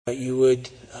that you would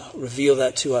reveal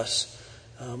that to us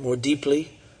more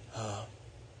deeply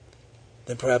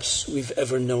than perhaps we've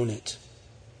ever known it.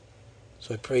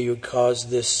 So I pray you would cause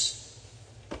this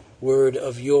word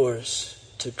of yours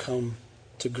to come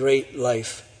to great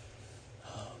life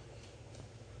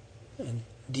and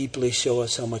deeply show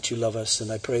us how much you love us.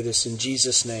 And I pray this in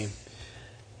Jesus' name.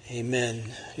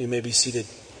 Amen. You may be seated.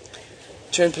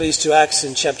 Turn please to Acts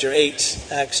in chapter 8.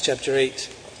 Acts chapter 8.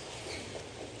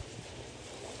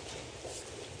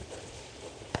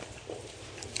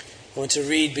 I want to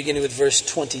read beginning with verse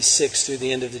 26 through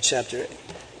the end of the chapter.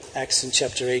 Acts in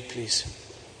chapter 8, please.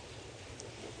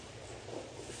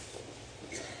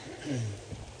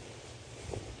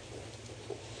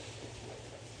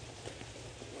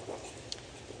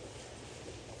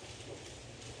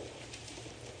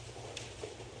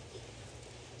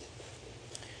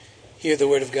 Hear the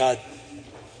word of God.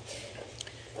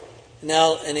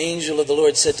 Now an angel of the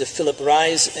Lord said to Philip,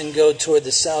 "Rise and go toward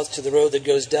the south to the road that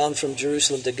goes down from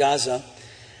Jerusalem to Gaza.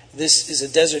 This is a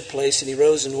desert place." And he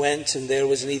rose and went, and there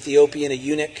was an Ethiopian, a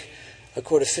eunuch, a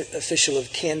court official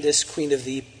of Candace, queen of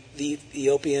the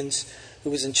Ethiopians, who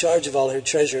was in charge of all her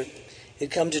treasure. He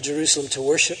had come to Jerusalem to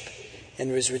worship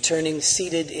and was returning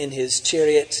seated in his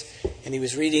chariot, and he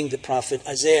was reading the prophet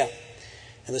Isaiah.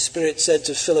 And the Spirit said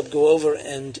to Philip, "Go over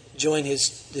and join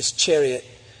this chariot."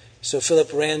 So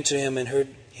Philip ran to him and heard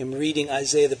him reading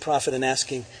Isaiah the prophet and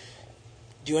asking,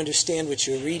 "Do you understand what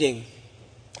you're reading?"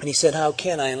 And he said, "How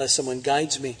can I unless someone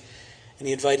guides me?" And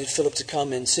he invited Philip to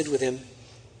come and sit with him.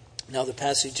 Now the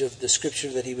passage of the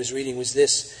scripture that he was reading was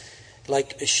this: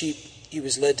 "Like a sheep he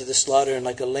was led to the slaughter, and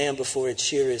like a lamb before its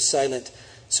shearer is silent,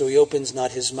 so he opens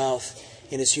not his mouth.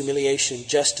 In his humiliation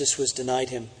justice was denied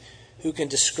him. Who can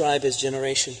describe his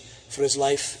generation? For his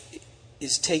life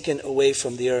is taken away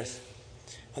from the earth."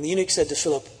 And the eunuch said to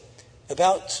Philip,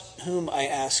 "About whom, I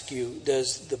ask you,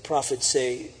 does the prophet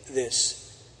say this?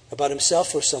 About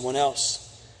himself or someone else?"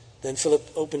 Then Philip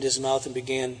opened his mouth and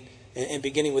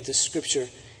beginning with this scripture,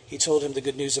 he told him the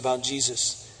good news about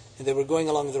Jesus. And they were going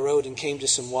along the road and came to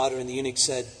some water, and the eunuch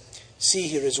said, "See,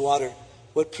 here is water.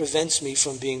 What prevents me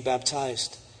from being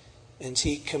baptized?" And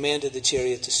he commanded the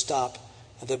chariot to stop.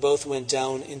 And they both went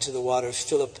down into the water,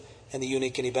 Philip and the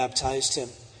eunuch, and he baptized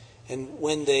him. And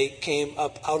when they came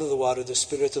up out of the water, the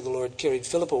Spirit of the Lord carried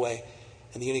Philip away,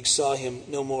 and the eunuch saw him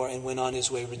no more and went on his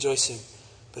way rejoicing.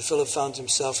 But Philip found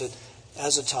himself at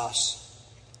Azotus,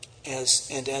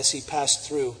 and as he passed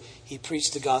through, he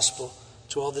preached the gospel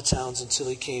to all the towns until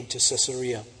he came to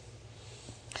Caesarea.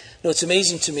 Now, it's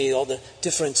amazing to me all the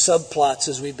different subplots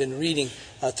as we've been reading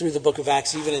through the book of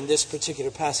Acts. Even in this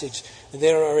particular passage,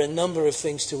 there are a number of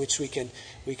things to which we can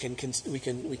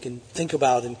think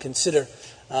about and consider.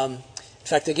 In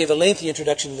fact, I gave a lengthy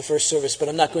introduction in the first service, but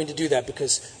I'm not going to do that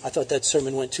because I thought that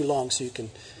sermon went too long, so you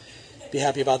can be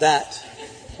happy about that.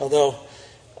 Although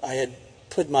I had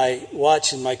put my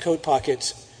watch in my coat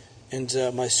pocket and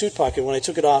my suit pocket. When I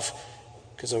took it off,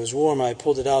 because I was warm, I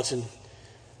pulled it out, and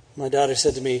my daughter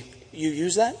said to me, "You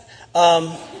use that?"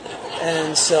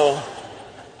 And so,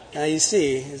 now you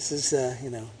see, this is, a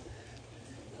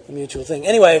mutual thing.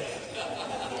 Anyway,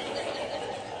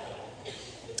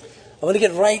 I want to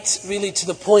get right really to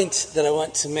the point that I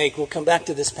want to make. We'll come back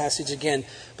to this passage again.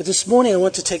 But this morning I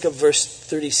want to take up verse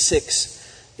 36.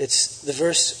 It's the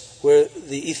verse where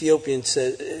the Ethiopian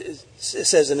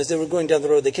says, "And as they were going down the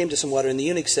road, they came to some water, and the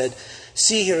eunuch said,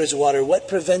 'See, here is water. What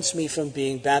prevents me from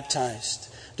being baptized?'"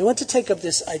 I want to take up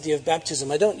this idea of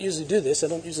baptism. I don't usually do this. I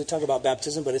don't usually talk about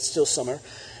baptism, but it's still summer.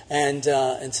 And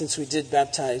since we did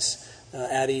baptize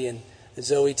Addie and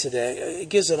Zoe today, it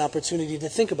gives an opportunity to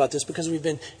think about this, because we've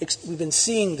been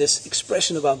seeing this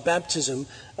expression about baptism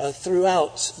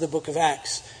throughout the book of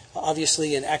Acts.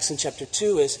 Obviously, in Acts in chapter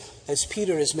 2, as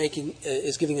Peter is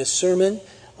giving a sermon,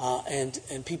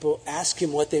 and people ask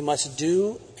him what they must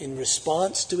do in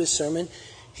response to his sermon,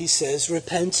 he says,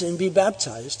 "Repent and be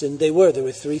baptized." And they were. There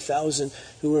were 3,000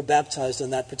 who were baptized on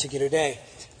that particular day.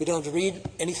 We don't read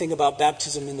anything about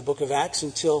baptism in the book of Acts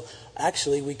until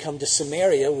actually we come to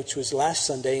Samaria, which was last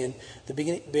Sunday in the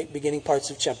beginning parts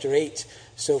of chapter 8.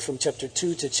 So from chapter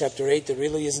 2 to chapter 8, there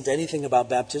really isn't anything about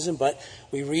baptism, but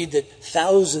we read that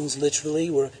thousands literally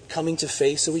were coming to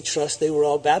faith, so we trust they were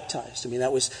all baptized. I mean,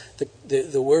 that was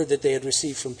the word that they had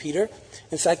received from Peter.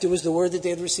 In fact, it was the word that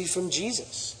they had received from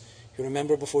Jesus. You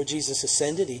remember, before Jesus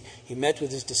ascended, he met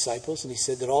with his disciples, and he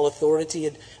said that all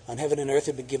authority on heaven and earth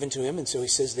had been given to him. And so he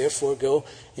says, therefore, go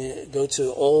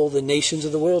to all the nations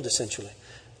of the world, essentially.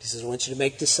 He says, I want you to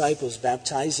make disciples,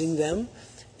 baptizing them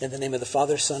in the name of the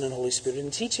Father, Son, and Holy Spirit,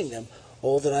 and teaching them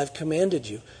all that I've commanded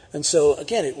you. And so,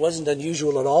 again, it wasn't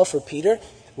unusual at all for Peter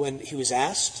when he was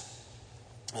asked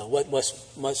What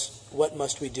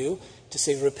must we do? To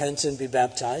say repent and be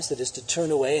baptized, that is to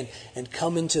turn away and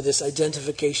come into this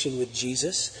identification with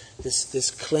Jesus,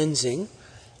 this cleansing.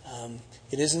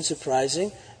 It isn't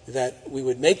surprising that we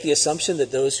would make the assumption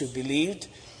that those who believed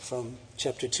from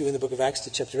chapter 2 in the book of Acts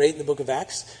to chapter 8 in the book of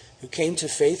Acts, who came to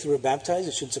faith, who were baptized.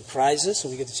 It should surprise us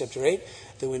when we get to chapter 8,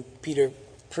 that when Peter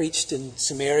preached in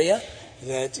Samaria,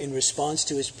 that in response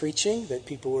to his preaching, that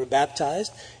people were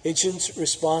baptized. It shouldn't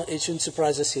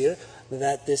surprise us here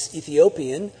that this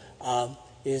Ethiopian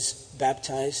is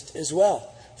baptized as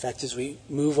well. In fact, as we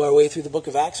move our way through the book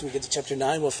of Acts, when we get to chapter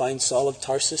 9, we'll find Saul of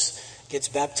Tarsus gets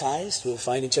baptized. We'll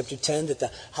find in chapter 10 that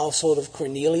the household of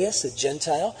Cornelius, a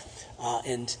Gentile,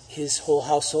 and his whole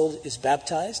household is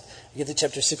baptized. We get to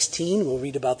chapter 16, we'll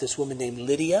read about this woman named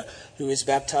Lydia, who is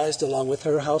baptized along with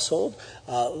her household.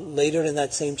 Later in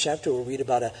that same chapter, we'll read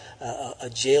about a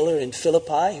jailer in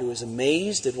Philippi who was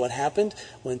amazed at what happened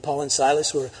when Paul and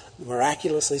Silas were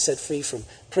miraculously set free from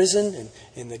prison,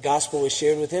 and the gospel was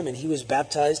shared with him, and he was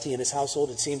baptized, he and his household,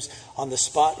 it seems, on the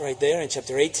spot right there. In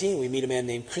chapter 18, we meet a man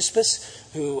named Crispus,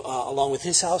 who, along with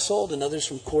his household and others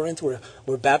from Corinth,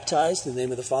 were baptized in the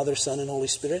name of the Father, Son, and Holy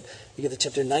Spirit. We get to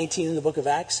chapter 19 in the book of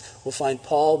Acts. We'll find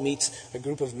Paul meets a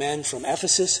group of men from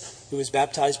Ephesus who was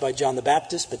baptized by John the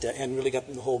Baptist, but they hadn't really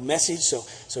gotten the whole message. So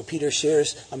Paul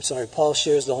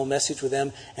shares the whole message with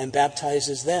them and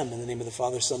baptizes them in the name of the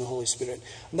Father, Son, and Holy Spirit.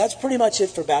 And that's pretty much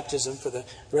it for baptism for the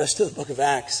rest of the book of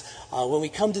Acts. When we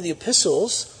come to the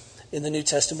epistles in the New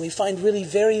Testament, we find really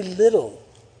very little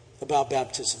about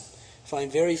baptism.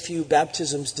 Find very few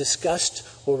baptisms discussed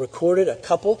or recorded, a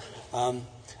couple.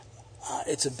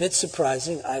 It's a bit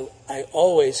surprising. I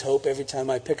always hope every time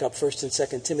I pick up 1 and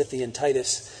 2 Timothy and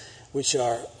Titus, which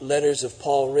are letters of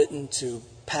Paul written to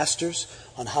pastors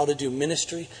on how to do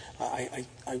ministry, I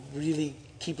really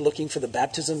keep looking for the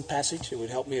baptism passage. It would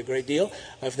help me a great deal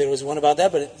if there was one about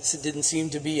that, but it didn't seem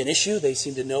to be an issue. They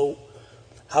seem to know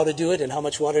how to do it and how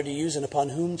much water to use and upon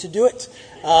whom to do it.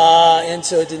 And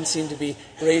so it didn't seem to be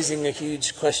raising a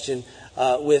huge question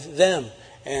with them.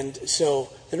 And so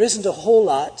there isn't a whole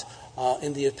lot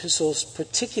in the epistles,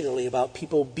 particularly about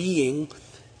people being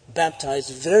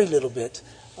baptized, very little bit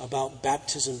about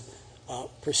baptism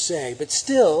per se. But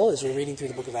still, as we're reading through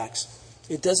the book of Acts,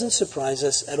 it doesn't surprise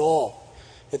us at all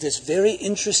that this very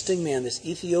interesting man, this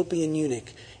Ethiopian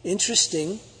eunuch,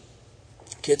 interesting,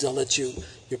 kids, I'll let your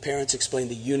parents explain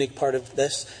the eunuch part of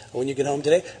this when you get home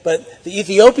today, but the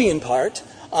Ethiopian part,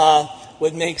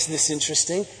 what makes this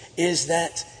interesting is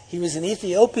that he was an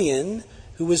Ethiopian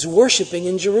who was worshiping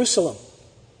in Jerusalem.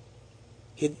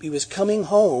 He was coming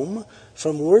home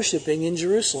from worshiping in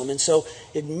Jerusalem. And so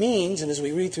it means, and as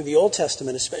we read through the Old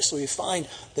Testament especially, we find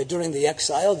that during the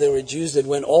exile there were Jews that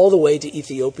went all the way to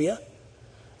Ethiopia.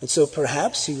 And so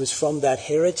perhaps he was from that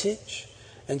heritage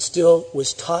and still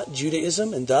was taught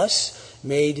Judaism and thus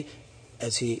made,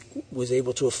 as he was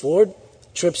able to afford,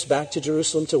 trips back to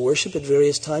Jerusalem to worship at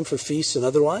various times for feasts and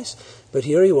otherwise. But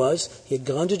here he was. He had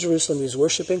gone to Jerusalem. He was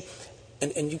worshiping.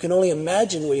 And you can only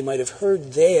imagine what he might have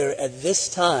heard there at this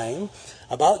time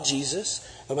about Jesus,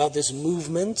 about this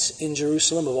movement in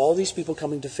Jerusalem of all these people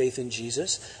coming to faith in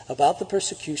Jesus, about the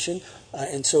persecution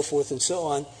and so forth and so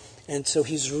on. And so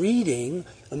he's reading,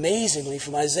 amazingly,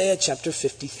 from Isaiah chapter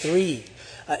 53.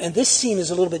 And this scene is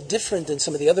a little bit different than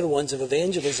some of the other ones of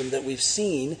evangelism that we've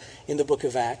seen in the book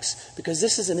of Acts, because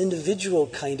this is an individual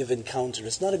kind of encounter.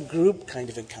 It's not a group kind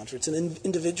of encounter. It's an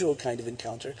individual kind of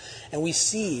encounter. And we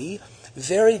see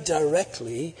very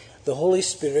directly the Holy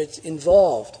Spirit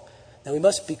involved. Now we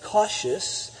must be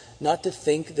cautious not to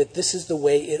think that this is the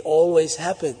way it always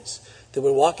happens. That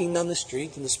we're walking down the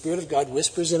street and the Spirit of God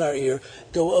whispers in our ear,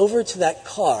 go over to that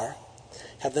car,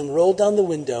 have them roll down the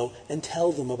window and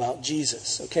tell them about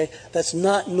Jesus. Okay? That's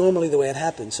not normally the way it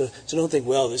happens. So don't think,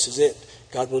 well, this is it.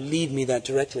 God will lead me that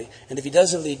directly. And if he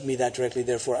doesn't lead me that directly,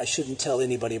 therefore I shouldn't tell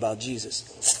anybody about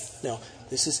Jesus. No,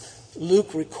 this is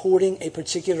Luke recording a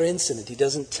particular incident. He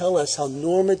doesn't tell us how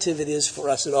normative it is for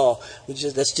us at all.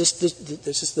 That's just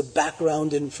the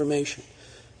background information.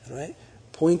 All right?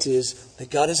 Point is that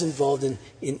God is involved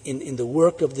in the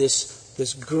work of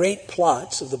this great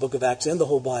plot of the book of Acts and the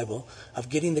whole Bible of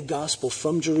getting the gospel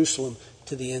from Jerusalem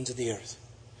to the ends of the earth.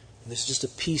 And this is just a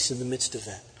piece in the midst of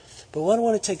that. But what I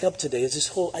want to take up today is this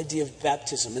whole idea of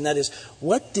baptism. And that is,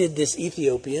 what did this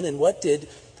Ethiopian and what did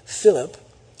Philip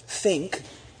think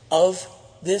of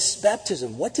this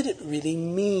baptism? What did it really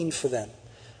mean for them?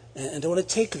 And I want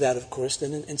to take that, of course,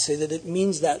 then and say that it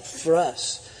means that for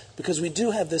us. Because we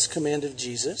do have this command of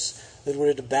Jesus that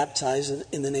we're to baptize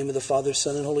in the name of the Father,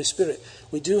 Son, and Holy Spirit.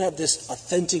 We do have this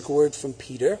authentic word from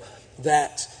Peter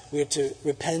that we are to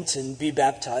repent and be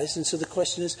baptized. And so the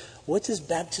question is, what does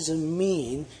baptism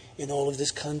mean in all of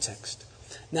this context?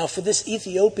 Now, for this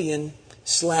Ethiopian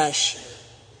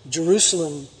 /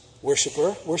 Jerusalem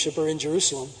worshiper in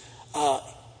Jerusalem,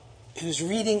 who's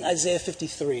reading Isaiah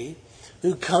 53,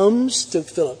 who comes to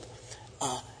Philip,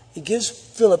 he gives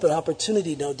Philip an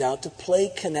opportunity, no doubt, to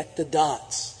connect the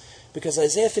dots. Because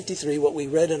Isaiah 53, what we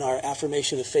read in our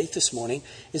affirmation of faith this morning,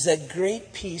 is that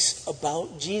great piece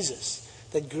about Jesus.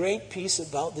 That great piece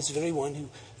about this very one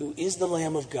who is the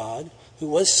Lamb of God, who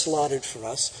was slaughtered for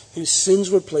us, whose sins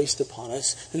were placed upon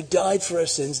us, who died for our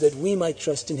sins that we might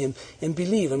trust in him and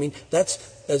believe. I mean, that's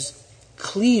as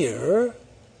clear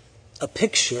a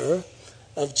picture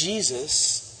of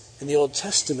Jesus in the Old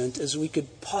Testament as we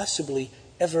could possibly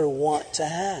ever want to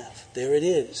have. There it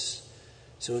is.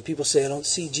 So when people say, I don't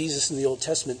see Jesus in the Old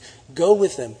Testament, go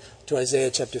with them to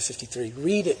Isaiah chapter 53.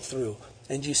 Read it through,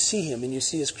 and you see him, and you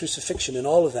see his crucifixion and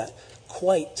all of that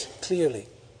quite clearly.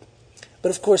 But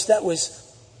of course, that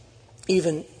was,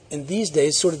 even in these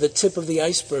days, sort of the tip of the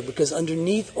iceberg, because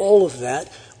underneath all of that,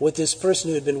 what this person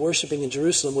who had been worshiping in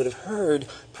Jerusalem would have heard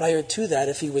prior to that,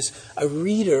 if he was a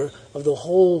reader of the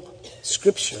whole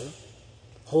Scripture,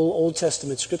 whole Old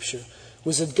Testament Scripture,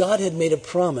 was that God had made a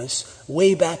promise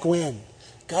way back when.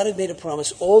 God had made a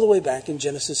promise all the way back in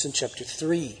Genesis in chapter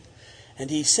 3. And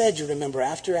he said, you remember,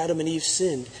 after Adam and Eve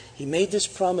sinned, he made this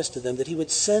promise to them that he would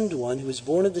send one who was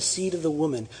born of the seed of the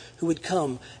woman, who would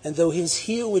come, and though his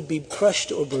heel would be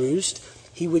crushed or bruised,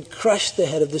 he would crush the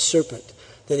head of the serpent.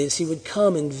 That is, he would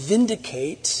come and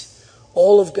vindicate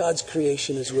all of God's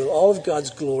creation as well, all of God's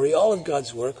glory, all of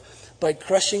God's work, by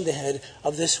crushing the head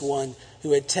of this one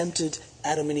who had tempted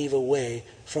Adam and Eve away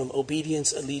from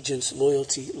obedience, allegiance,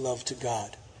 loyalty, love to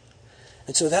God.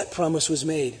 And so that promise was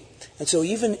made. And so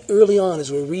even early on,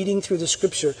 as we're reading through the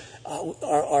Scripture,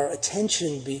 our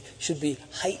attention should be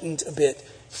heightened a bit,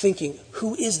 thinking,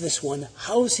 who is this one?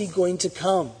 How is he going to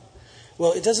come?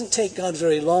 Well, it doesn't take God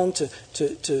very long to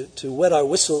wet our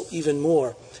whistle even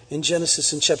more in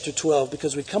Genesis in chapter 12,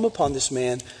 because we come upon this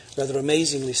man, rather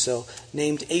amazingly so,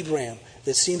 named Abraham,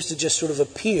 that seems to just sort of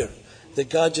appear, that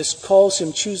God just calls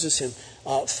him, chooses him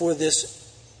for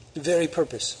this very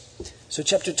purpose. So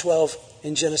chapter 12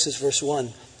 in Genesis verse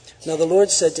 1. Now the Lord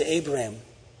said to Abraham,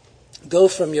 go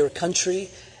from your country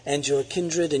and your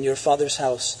kindred and your father's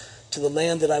house to the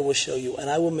land that I will show you, and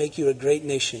I will make you a great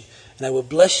nation, and I will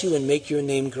bless you and make your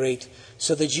name great,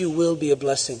 so that you will be a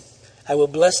blessing. I will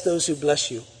bless those who bless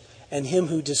you, and him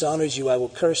who dishonors you I will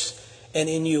curse, and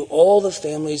in you all the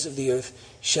families of the earth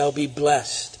shall be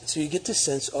blessed. So you get the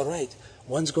sense, all right,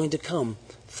 one's going to come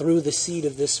through the seed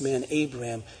of this man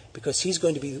Abraham, because he's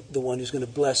going to be the one who's going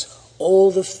to bless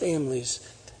all the families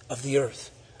of the earth.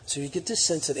 So you get this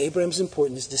sense that Abraham's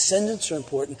important, his descendants are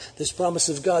important, this promise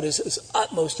of God is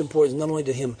utmost important, not only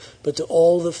to him, but to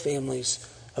all the families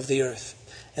of the earth.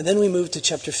 And then we move to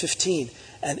chapter 15,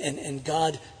 and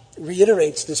God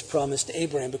reiterates this promise to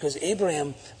Abraham, because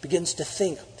Abraham begins to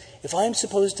think, if I'm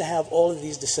supposed to have all of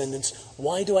these descendants,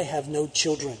 why do I have no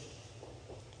children?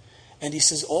 And he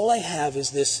says, all I have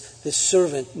is this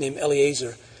servant named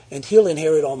Eliezer, and he'll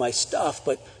inherit all my stuff,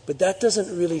 but that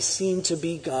doesn't really seem to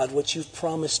be, God, what you've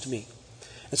promised me.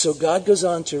 And so God goes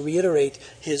on to reiterate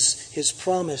his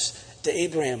promise to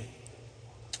Abraham.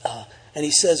 And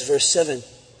he says, verse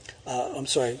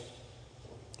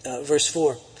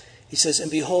 4, he says, and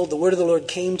behold, the word of the Lord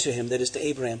came to him, that is to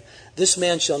Abraham, this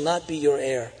man shall not be your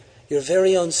heir. Your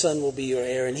very own son will be your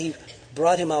heir. And he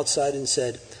brought him outside and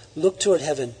said, look toward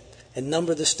heaven and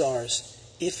number the stars,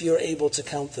 if you're able to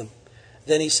count them.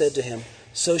 Then he said to him,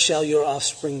 so shall your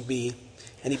offspring be.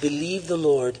 And he believed the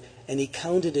Lord, and he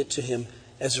counted it to him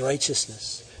as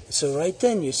righteousness. And so right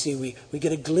then, you see, we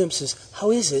get a glimpse as how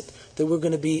is it that we're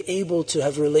going to be able to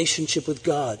have a relationship with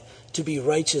God, to be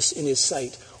righteous in his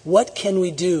sight? What can we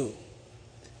do?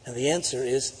 And the answer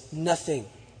is nothing.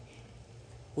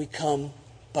 We come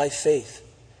by faith,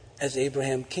 as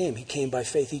Abraham came. He came by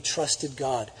faith. He trusted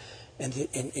God.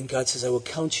 And God says, I will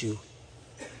count you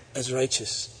as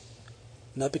righteous.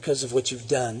 Not because of what you've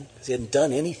done, because he hadn't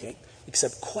done anything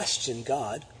except question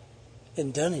God. He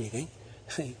hadn't done anything.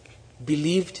 He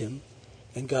believed him,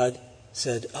 and God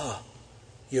said,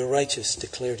 you're righteous,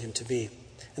 declared him to be.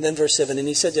 And then verse 7, and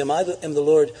he said to him, I am the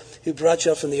Lord who brought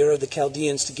you up from the Ur of the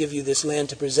Chaldeans to give you this land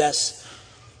to possess.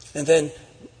 And then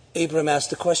Abram asked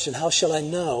the question, how shall I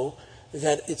know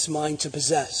that it's mine to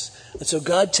possess? And so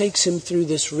God takes him through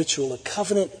this ritual, a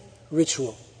covenant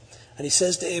ritual. And he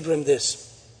says to Abram this.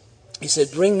 He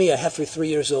said, bring me a heifer 3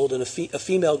 years old, and a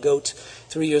female goat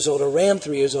 3 years old, a ram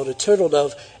 3 years old, a turtle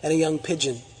dove, and a young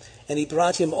pigeon. And he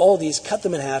brought him all these, cut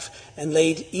them in half, and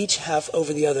laid each half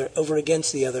over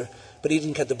against the other. But he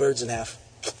didn't cut the birds in half.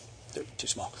 They're too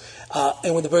small.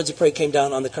 And when the birds of prey came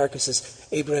down on the carcasses,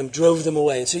 Abraham drove them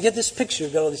away. And so you get this picture.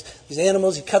 You've got all these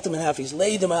animals. He cut them in half. He's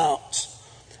laid them out.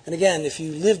 And again, if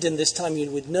you lived in this time, you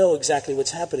would know exactly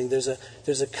what's happening. There's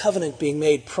a covenant being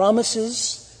made.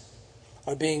 Promises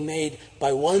are being made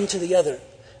by one to the other.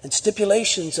 And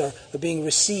stipulations are being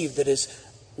received. That is,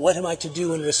 what am I to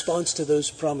do in response to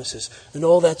those promises? And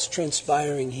all that's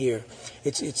transpiring here.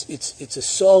 It's a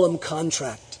solemn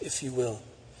contract, if you will.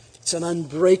 It's an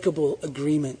unbreakable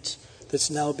agreement that's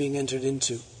now being entered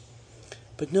into.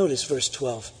 But notice verse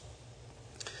 12.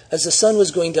 As the sun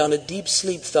was going down, a deep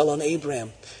sleep fell on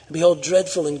Abraham. And behold,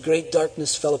 dreadful and great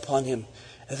darkness fell upon him.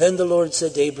 And then the Lord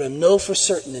said to Abraham, know for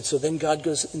certain. And so then God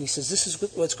goes and he says, this is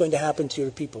what's going to happen to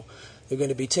your people. They're going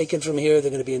to be taken from here.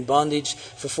 They're going to be in bondage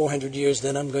for 400 years.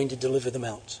 Then I'm going to deliver them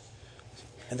out.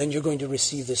 And then you're going to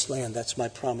receive this land. That's my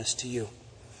promise to you.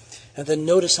 And then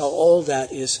notice how all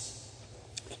that is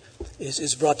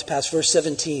brought to pass. Verse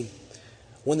 17.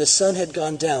 When the sun had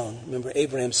gone down, remember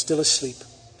Abraham's still asleep,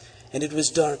 and it was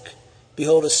dark,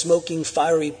 behold, a smoking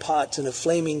fiery pot and a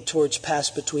flaming torch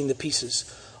passed between the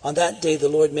pieces. On that day the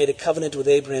Lord made a covenant with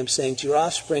Abraham, saying, to your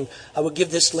offspring I will give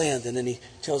this land. And then he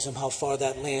tells him how far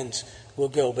that land will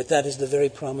go. But that is the very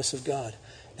promise of God.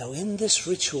 Now in this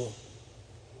ritual,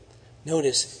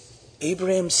 notice,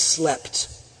 Abraham slept,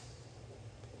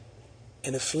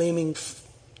 and a flaming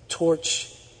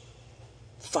torch,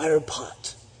 fire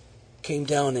pot, came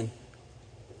down and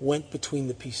went between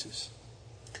the pieces.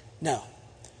 Now,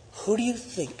 who do you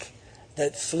think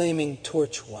that flaming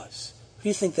torch was? Who do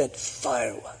you think that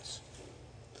fire was?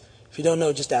 If you don't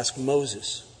know, just ask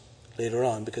Moses later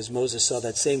on, because Moses saw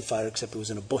that same fire, except it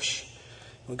was in a bush.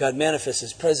 When God manifests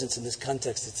his presence in this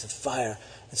context, it's a fire.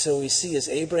 And so we see as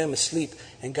Abraham asleep,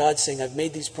 and God saying, I've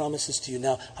made these promises to you.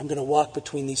 Now I'm going to walk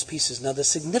between these pieces. Now the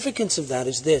significance of that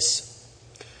is this,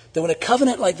 that when a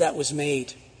covenant like that was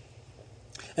made,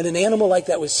 and an animal like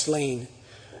that was slain,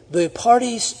 the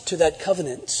parties to that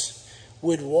covenant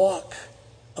would walk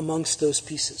amongst those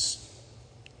pieces.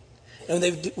 And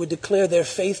they would declare their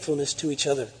faithfulness to each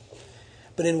other.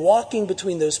 But in walking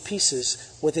between those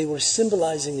pieces, what they were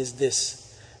symbolizing is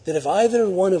this, that if either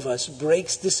one of us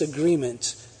breaks this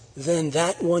agreement, then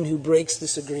that one who breaks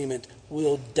this agreement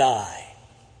will die.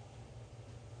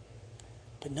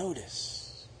 But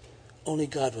notice, only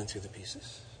God went through the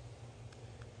pieces.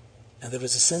 And there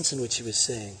was a sense in which he was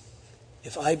saying,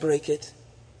 if I break it,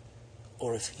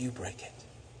 or if you break it,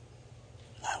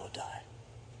 I will die.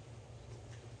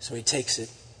 So he takes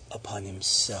it upon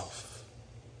himself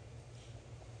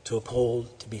to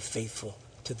uphold, to be faithful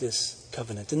to this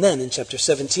covenant. And then in chapter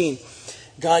 17,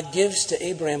 God gives to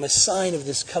Abraham a sign of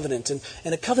this covenant. And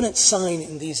a covenant sign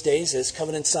in these days, as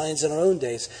covenant signs in our own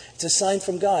days, it's a sign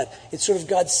from God. It's sort of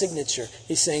God's signature.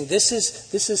 He's saying, this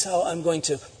is how I'm going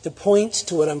to point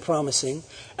to what I'm promising.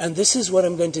 And this is what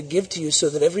I'm going to give to you, so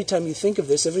that every time you think of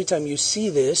this, every time you see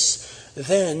this,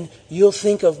 then you'll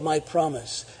think of my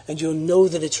promise. And you'll know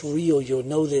that it's real. You'll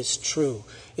know that it's true.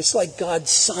 It's like God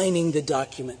signing the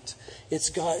document.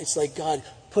 It's like God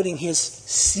putting his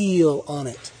seal on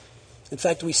it. In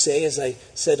fact, we say, as I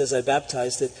said as I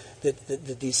baptized,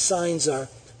 that these signs are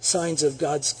signs of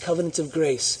God's covenant of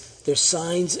grace. They're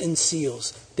signs and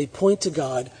seals. They point to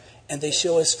God, and they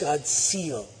show us God's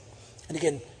seal. And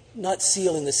again, not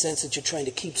seal in the sense that you're trying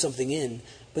to keep something in,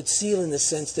 but seal in the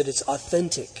sense that it's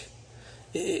authentic.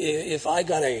 If I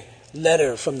got a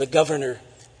letter from the governor,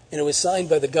 and it was signed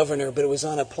by the governor, but it was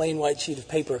on a plain white sheet of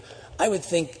paper, I would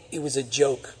think it was a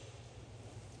joke.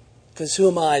 Because who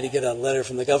am I to get a letter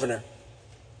from the governor?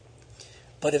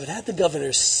 But if it had the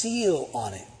governor's seal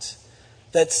on it,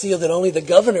 that seal that only the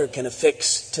governor can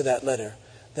affix to that letter,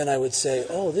 then I would say,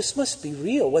 oh, this must be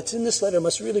real. What's in this letter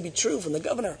must really be true from the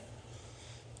governor.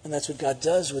 And that's what God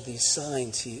does with these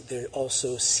signs. They're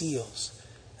also seals.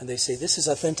 And they say, this is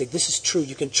authentic. This is true.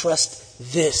 You can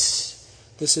trust this.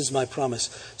 This is my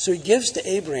promise. So he gives to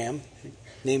Abraham,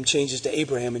 name changes to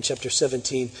Abraham in chapter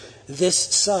 17, this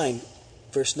sign,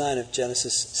 verse 9 of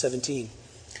Genesis 17.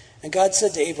 And God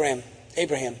said to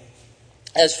Abraham,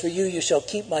 as for you, you shall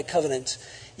keep my covenant,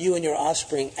 you and your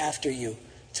offspring after you,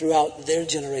 throughout their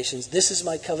generations. This is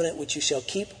my covenant which you shall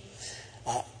keep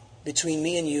between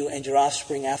me and you and your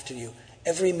offspring after you.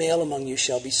 Every male among you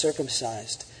shall be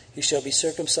circumcised. You shall be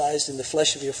circumcised in the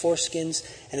flesh of your foreskins,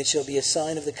 and it shall be a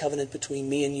sign of the covenant between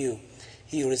me and you.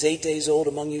 He who is 8 days old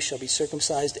among you shall be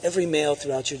circumcised, every male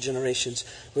throughout your generations,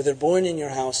 whether born in your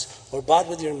house or bought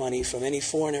with your money from any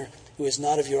foreigner who is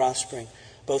not of your offspring.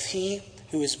 Both he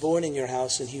who is born in your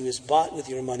house and he who is bought with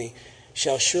your money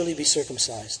shall surely be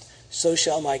circumcised. So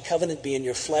shall my covenant be in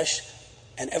your flesh,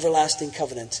 an everlasting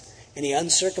covenant. Any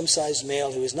uncircumcised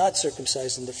male who is not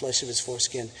circumcised in the flesh of his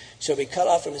foreskin shall be cut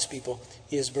off from his people.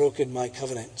 He has broken my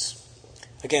covenants.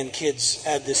 Again, kids,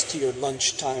 add this to your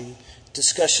lunchtime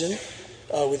discussion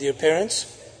with your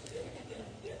parents.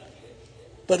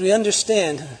 But we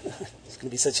understand, it's going to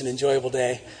be such an enjoyable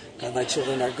day. My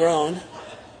children are grown.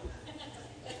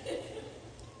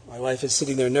 My wife is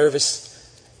sitting there nervous,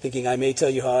 thinking I may tell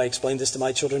you how I explained this to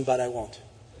my children, but I won't.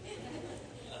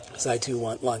 Because I too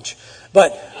want lunch.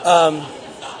 But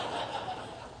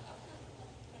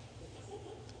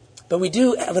we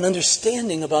do have an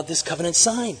understanding about this covenant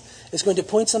sign. It's going to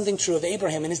point something true of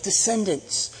Abraham and his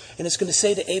descendants. And it's going to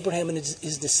say to Abraham and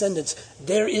his descendants,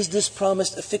 there is this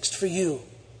promise affixed for you.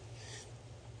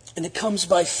 And it comes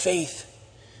by faith,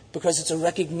 because it's a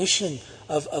recognition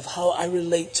of how I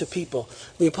relate to people.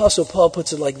 The Apostle Paul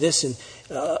puts it like this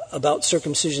about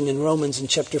circumcision in Romans in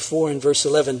chapter 4 and verse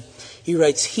 11. He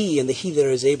writes, he, and the he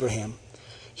there is Abraham,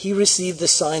 he received the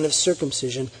sign of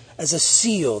circumcision as a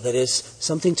seal, that is,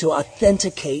 something to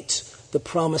authenticate the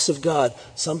promise of God,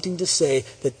 something to say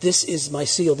that this is my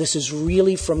seal, this is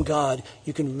really from God,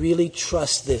 you can really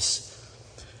trust this.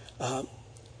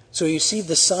 So he received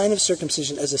the sign of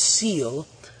circumcision as a seal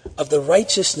of the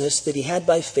righteousness that he had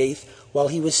by faith while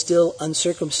he was still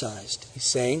uncircumcised. He's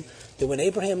saying that when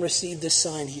Abraham received this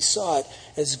sign, he saw it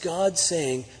as God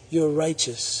saying, you're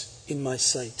righteous in my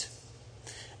sight.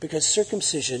 Because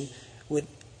circumcision would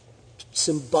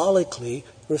symbolically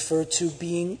refer to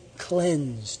being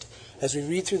cleansed. As we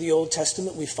read through the Old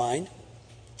Testament, we find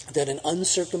that an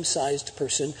uncircumcised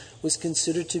person was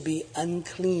considered to be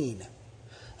unclean.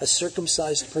 A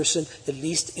circumcised person, at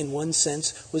least in one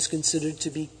sense, was considered to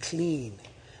be clean.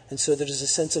 And so there is a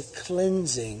sense of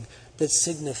cleansing that's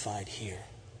signified here.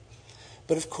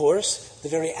 But of course, the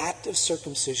very act of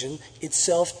circumcision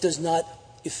itself does not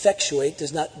effectuate,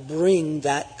 does not bring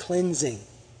that cleansing.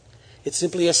 It's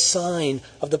simply a sign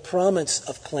of the promise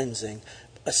of cleansing,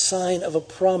 a sign of a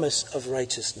promise of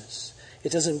righteousness.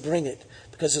 It doesn't bring it,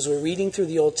 because as we're reading through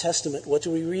the Old Testament, what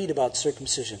do we read about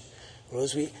circumcision? Well,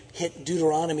 as we hit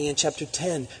Deuteronomy in chapter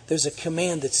 10, there's a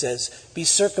command that says, be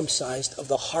circumcised of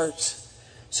the heart.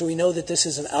 So we know that this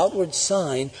is an outward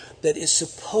sign that is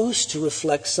supposed to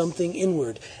reflect something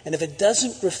inward. And if it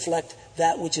doesn't reflect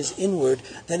that which is inward,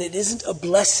 then it isn't a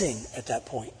blessing at that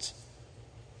point.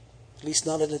 At least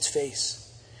not on its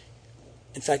face.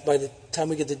 In fact, by the time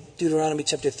we get to Deuteronomy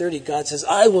chapter 30, God says,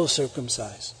 I will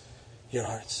circumcise your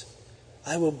hearts.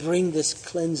 I will bring this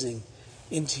cleansing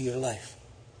into your life.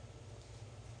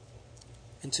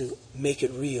 And to make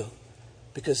it real.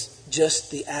 Because just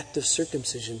the act of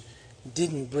circumcision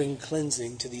didn't bring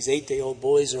cleansing to these 8-day-old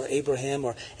boys or Abraham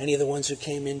or any of the ones who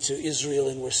came into Israel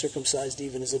and were circumcised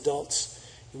even as adults.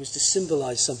 It was to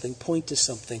symbolize something, point to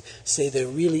something, say there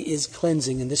really is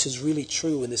cleansing and this is really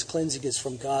true and this cleansing is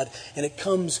from God and it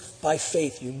comes by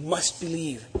faith. You must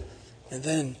believe and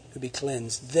then you'll be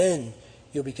cleansed. Then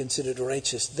you'll be considered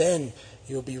righteous. Then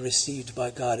you'll be received by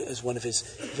God as one of His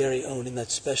very own in that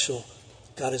special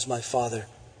God is my Father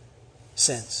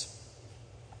sense.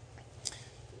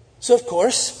 So, of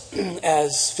course,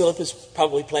 as Philip is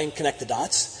probably playing connect the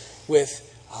dots with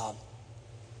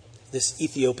this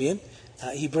Ethiopian,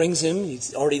 he brings him,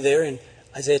 he's already there in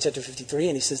Isaiah chapter 53,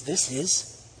 and he says, this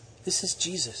is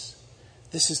Jesus.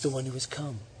 This is the one who has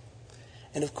come.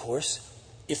 And of course,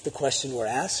 if the question were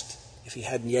asked, if he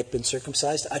hadn't yet been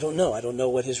circumcised, I don't know. I don't know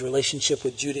what his relationship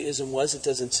with Judaism was. It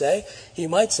doesn't say. He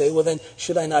might say, well then,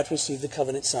 should I not receive the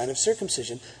covenant sign of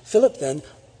circumcision? Philip then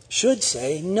should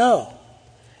say no.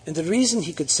 And the reason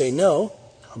he could say no,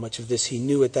 how much of this he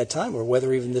knew at that time, or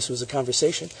whether even this was a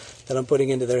conversation that I'm putting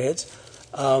into their heads,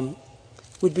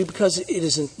 would be because it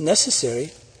isn't necessary,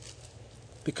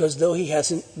 because though he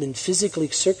hasn't been physically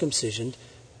circumcised,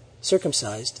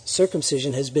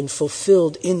 circumcision has been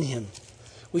fulfilled in him.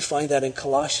 We find that in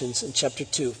Colossians in chapter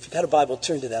 2. If you've got a Bible,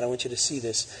 turn to that. I want you to see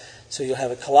this. So you'll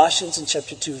have it. Colossians in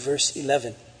chapter 2, verse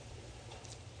 11.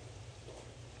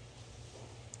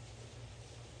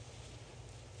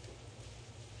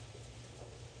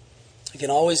 Again,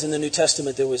 always in the New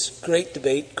Testament, there was great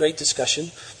debate, great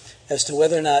discussion as to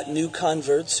whether or not new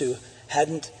converts who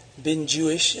hadn't been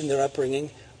Jewish in their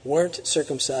upbringing, weren't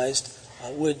circumcised,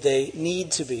 would they need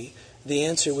to be? The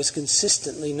answer was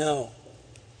consistently no.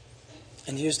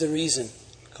 And here's the reason.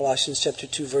 Colossians chapter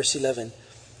 2, verse 11.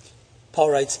 Paul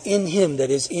writes, in him,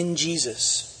 that is in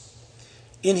Jesus,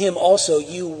 in him also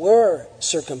you were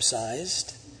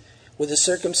circumcised with a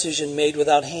circumcision made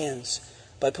without hands,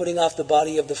 by putting off the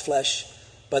body of the flesh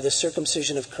by the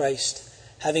circumcision of Christ,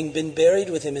 having been buried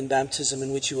with him in baptism,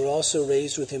 in which you were also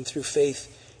raised with him through faith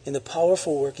in the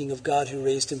powerful working of God who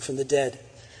raised him from the dead.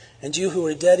 And you who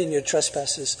were dead in your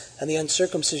trespasses and the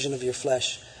uncircumcision of your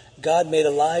flesh, God made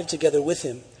alive together with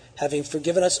him, having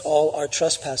forgiven us all our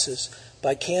trespasses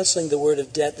by canceling the word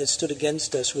of debt that stood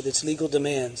against us with its legal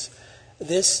demands.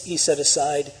 This he set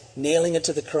aside, nailing it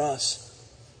to the cross.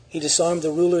 He disarmed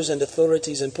the rulers and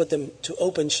authorities and put them to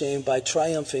open shame by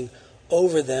triumphing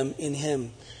over them in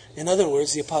him. In other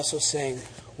words, the apostle is saying,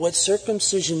 what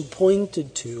circumcision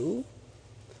pointed to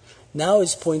now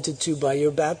is pointed to by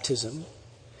your baptism.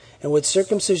 And what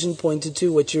circumcision pointed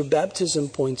to, what your baptism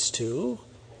points to,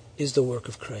 is the work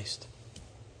of Christ.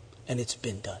 And it's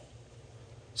been done.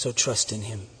 So trust in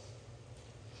him.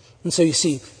 And so you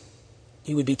see,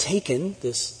 he would be taken,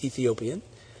 this Ethiopian,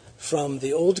 from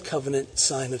the old covenant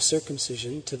sign of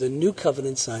circumcision to the new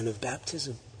covenant sign of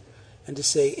baptism. And to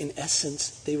say, in essence,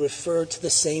 they refer to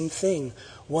the same thing.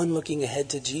 One looking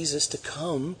ahead to Jesus to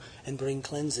come and bring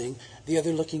cleansing. The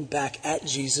other looking back at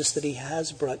Jesus that he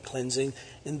has brought cleansing.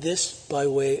 And this by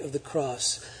way of the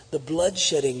cross. The blood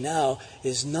shedding now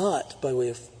is not by way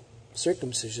of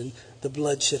circumcision. The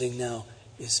blood shedding now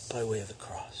is by way of the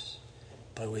cross.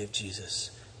 By way of Jesus.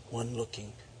 One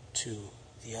looking to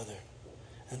the other.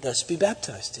 And thus be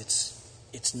baptized.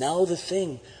 It's now the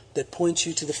thing that points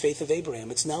you to the faith of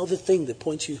Abraham. It's now the thing that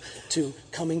points you to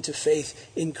coming to faith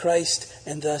in Christ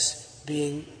and thus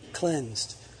being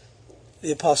cleansed.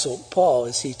 The Apostle Paul,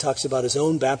 as he talks about his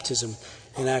own baptism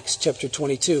in Acts chapter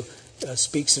 22,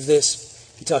 speaks of this.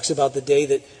 He talks about the day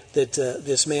that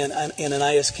this man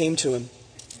Ananias came to him,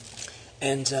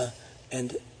 and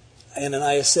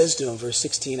Ananias says to him, verse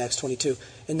 16, Acts 22,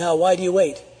 "And now why do you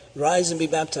wait? Rise and be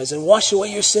baptized and wash away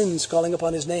your sins, calling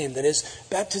upon his name." That is,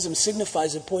 baptism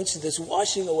signifies and points to this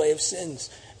washing away of sins.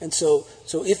 And so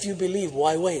if you believe,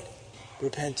 why wait?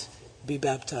 Repent, be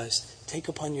baptized. Take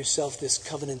upon yourself this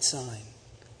covenant sign.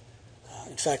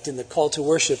 In fact, in the call to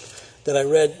worship that I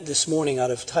read this morning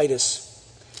out of Titus,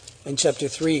 in chapter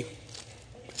 3,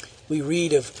 we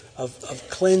read of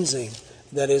cleansing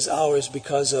that is ours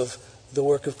because of the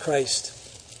work of Christ.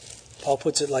 Paul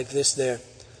puts it like this there.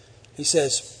 He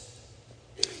says,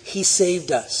 "He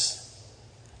saved us,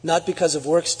 not because of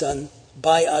works done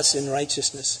by us in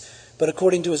righteousness, but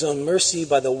according to his own mercy,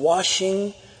 by the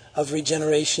washing of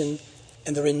regeneration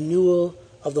and the renewal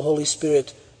of the Holy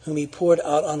Spirit, whom he poured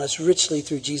out on us richly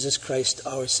through Jesus Christ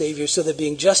our Savior, so that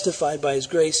being justified by his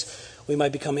grace, we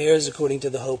might become heirs according to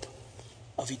the hope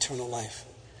of eternal life."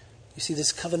 You see,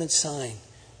 this covenant sign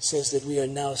says that we are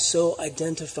now so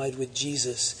identified with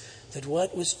Jesus that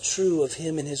what was true of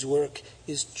him and his work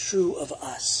is true of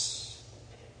us.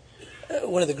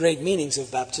 One of the great meanings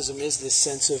of baptism is this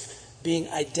sense of being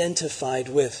identified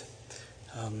with.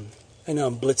 I know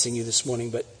I'm blitzing you this morning,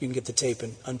 but you can get the tape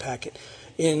and unpack it.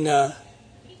 In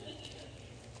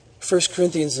 1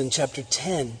 Corinthians in chapter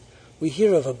 10, we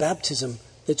hear of a baptism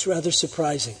that's rather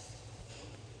surprising.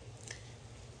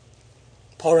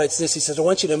 Paul writes this, he says, "I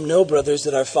want you to know, brothers,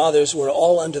 that our fathers were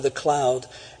all under the cloud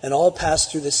and all passed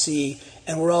through the sea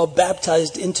and were all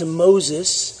baptized into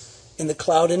Moses in the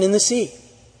cloud and in the sea."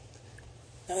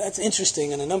 Now that's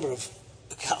interesting in a number of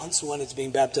accounts. One, it's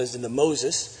being baptized into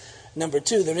Moses. Number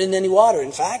two, there isn't any water.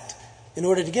 In fact, in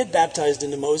order to get baptized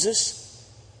into Moses,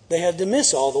 they had to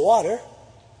miss all the water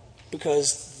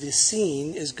because the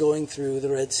scene is going through the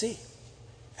Red Sea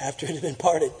after it had been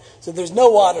parted. So there's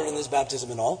no water in this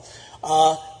baptism at all.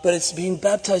 But it's being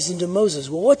baptized into Moses.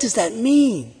 Well, what does that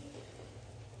mean?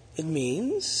 It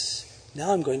means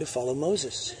now I'm going to follow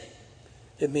Moses.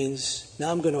 It means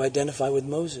now I'm going to identify with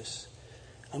Moses.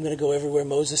 I'm going to go everywhere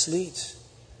Moses leads.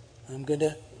 I'm going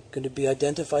to be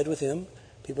identified with him.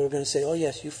 People are going to say, "Oh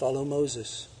yes, you follow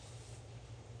Moses."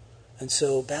 And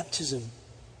so baptism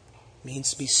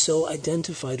means to be so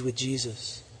identified with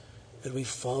Jesus that we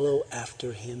follow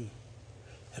after him.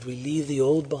 That we leave the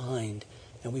old behind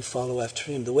and we follow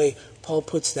after him. The way Paul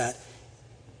puts that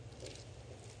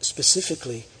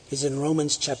specifically is in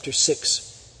Romans chapter 6,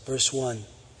 verse 1.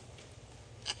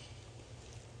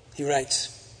 He writes,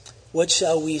 "What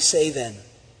shall we say then?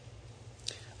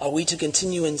 Are we to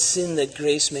continue in sin that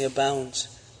grace may abound?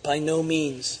 By no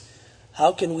means.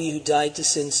 How can we who died to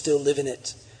sin still live in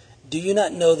it? Do you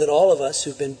not know that all of us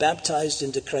who've been baptized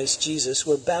into Christ Jesus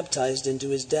were baptized into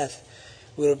his death?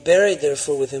 We were buried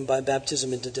therefore with him by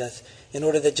baptism into death, in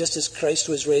order that just as Christ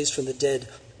was raised from the dead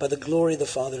by the glory of the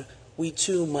Father, we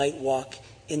too might walk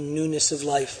in newness of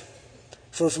life.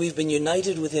 For if we've been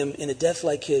united with him in a death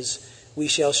like his, we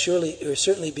shall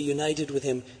certainly be united with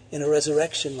him in a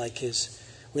resurrection like his.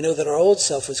 We know that our old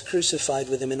self was crucified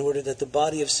with him in order that the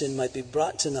body of sin might be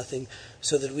brought to nothing,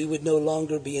 so that we would no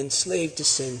longer be enslaved to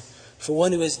sin. For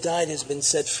one who has died has been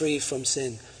set free from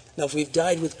sin. Now, if we've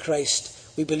died with Christ,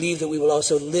 we believe that we will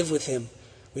also live with him.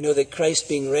 We know that Christ,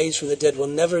 being raised from the dead, will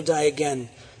never die again.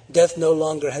 Death no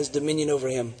longer has dominion over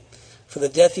him. For the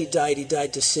death he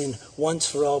died to sin once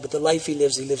for all, but the life he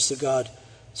lives to God.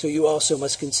 So you also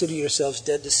must consider yourselves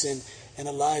dead to sin and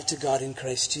alive to God in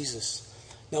Christ Jesus.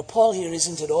 Now, Paul here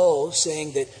isn't at all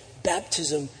saying that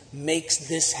baptism makes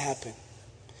this happen.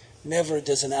 Never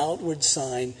does an outward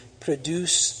sign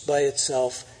produce by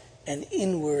itself an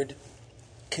inward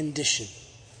condition.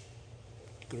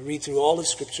 You can read through all of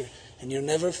Scripture and you'll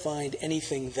never find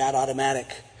anything that automatic.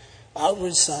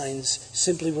 Outward signs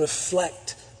simply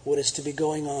reflect what is to be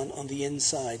going on the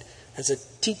inside, as a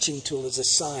teaching tool, as a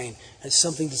sign, as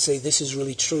something to say this is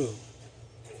really true,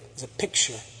 as a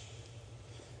picture.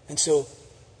 And so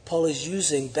Paul is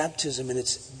using baptism in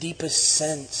its deepest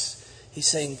sense. He's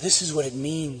saying this is what it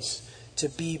means to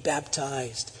be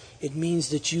baptized. It means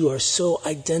that you are so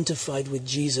identified with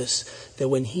Jesus that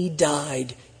when he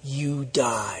died, you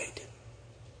died.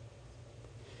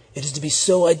 It is to be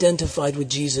so identified with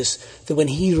Jesus that when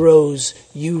he rose,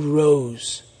 you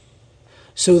rose.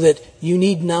 So that you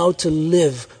need now to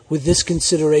live with this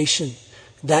consideration.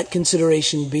 That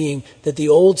consideration being that the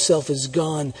old self is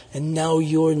gone and now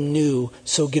you're new,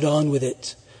 so get on with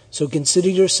it. So consider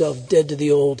yourself dead to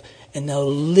the old and now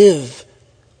live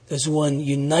as one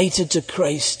united to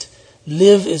Christ.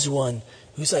 Live as one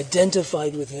who's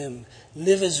identified with him.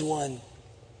 Live as one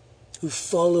who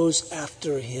follows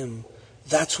after him.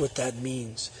 That's what that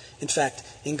means. In fact,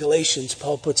 in Galatians,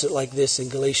 Paul puts it like this in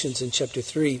Galatians in chapter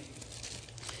 3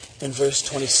 and verse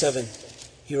 27.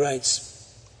 He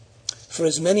writes, "For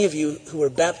as many of you who were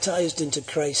baptized into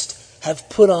Christ have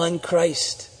put on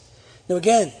Christ." Now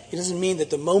again, it doesn't mean that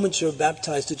the moment you're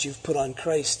baptized that you've put on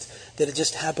Christ, that it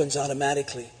just happens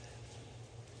automatically.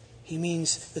 He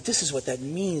means that this is what that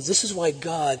means. This is why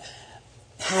God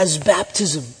has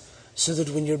baptism. So that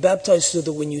when you're baptized, so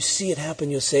that when you see it happen,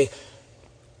 you'll say,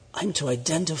 I'm to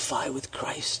identify with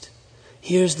Christ.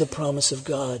 Here's the promise of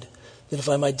God. That if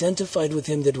I'm identified with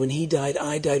him, that when he died,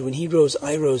 I died. When he rose,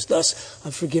 I rose. Thus,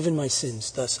 I've forgiven my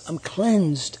sins. Thus, I'm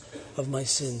cleansed of my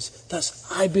sins. Thus,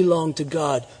 I belong to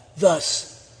God.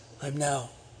 Thus, I'm now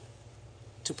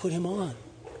to put him on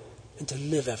and to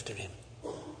live after him.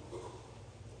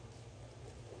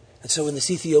 And so when this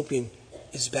Ethiopian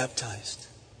is baptized,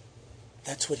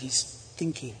 that's what he's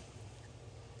thinking.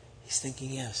 He's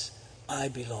thinking, yes, I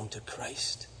belong to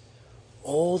Christ.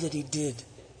 All that he did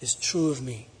is true of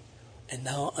me. And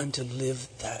now I'm to live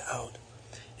that out.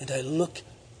 And I look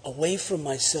away from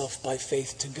myself by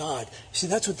faith to God. See,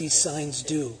 that's what these signs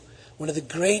do. One of the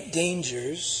great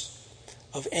dangers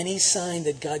of any sign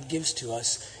that God gives to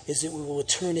us is that we will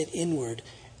turn it inward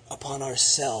upon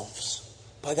ourselves.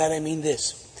 By that I mean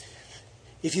this.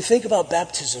 If you think about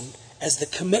baptism as the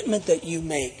commitment that you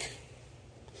make,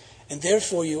 and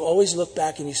therefore you always look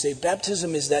back and you say,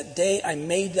 baptism is that day I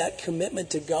made that commitment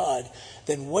to God,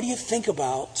 then what do you think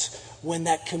about when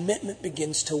that commitment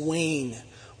begins to wane?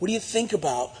 What do you think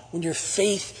about when your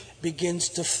faith begins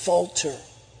to falter?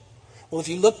 Well, if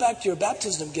you look back to your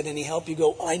baptism and get any help, you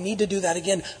go, I need to do that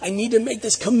again. I need to make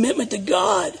this commitment to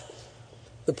God.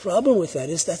 The problem with that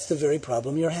is that's the very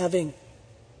problem you're having.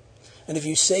 And if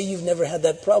you say you've never had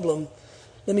that problem,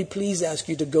 let me please ask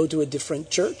you to go to a different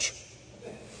church.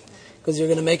 Because you're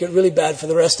going to make it really bad for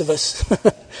the rest of us.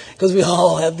 Because we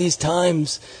all have these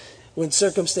times when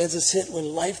circumstances hit,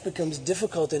 when life becomes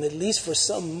difficult, and at least for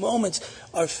some moments,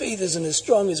 our faith isn't as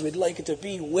strong as we'd like it to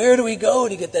be. Where do we go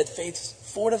to get that faith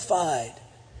fortified?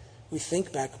 We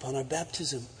think back upon our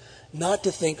baptism. Not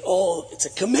to think, oh, it's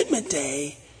a commitment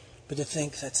day, but to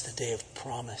think that's the day of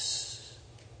promise.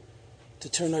 To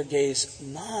turn our gaze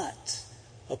not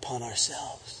upon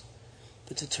ourselves,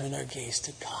 but to turn our gaze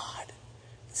to God.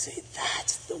 And say,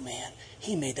 that's the man.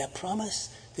 He made that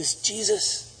promise. This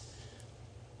Jesus.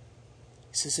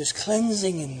 He says, there's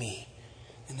cleansing in me.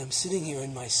 And I'm sitting here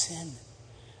in my sin.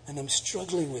 And I'm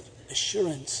struggling with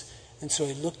assurance. And so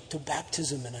I look to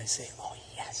baptism and I say, oh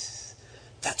yes.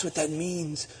 That's what that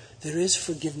means. There is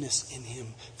forgiveness in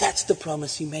him. That's the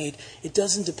promise he made. It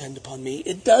doesn't depend upon me.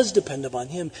 It does depend upon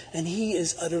him. And he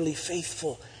is utterly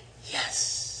faithful.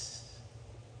 Yes.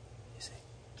 You see,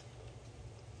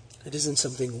 it isn't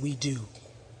something we do.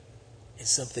 It's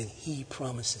something he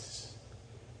promises.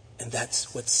 And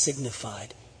that's what's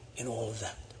signified in all of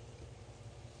that.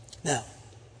 Now,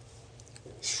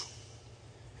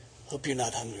 hope you're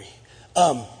not hungry.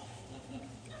 A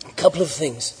couple of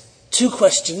things. 2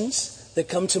 questions that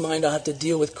come to mind I'll have to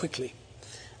deal with quickly.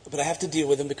 but I have to deal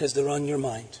with them because they're on your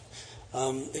mind.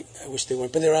 I wish they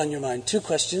weren't, but they're on your mind. 2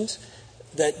 questions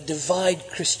that divide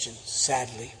Christians,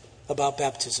 sadly, about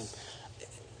baptism.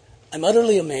 I'm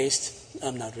utterly amazed.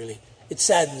 I'm not really. It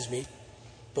saddens me,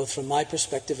 both from my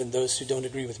perspective and those who don't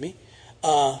agree with me.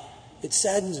 It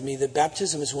saddens me that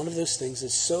baptism is one of those things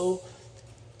that's so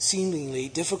seemingly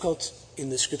difficult in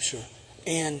the Scripture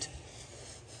and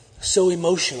so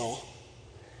emotional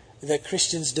that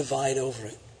Christians divide over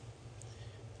it.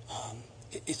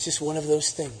 It's just one of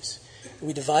those things.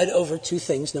 We divide over 2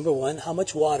 things. Number 1, how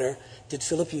much water did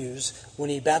Philip use when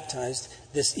he baptized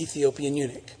this Ethiopian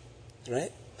eunuch?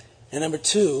 Right? And number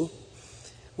 2,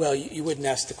 well, you wouldn't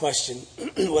ask the question,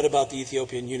 what about the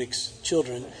Ethiopian eunuch's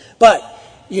children? But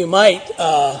you might...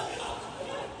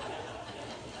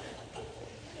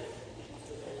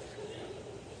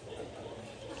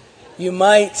 You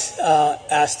might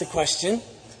ask the question,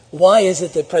 why is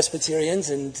it that Presbyterians,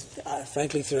 and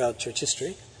frankly throughout church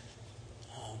history,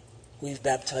 we've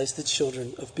baptized the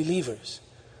children of believers?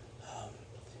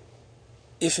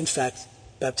 If in fact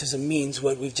baptism means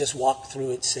what we've just walked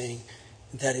through it saying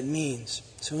that it means.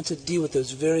 So I want to deal with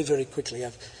those very, very quickly.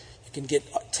 You can get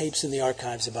tapes in the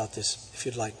archives about this if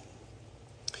you'd like.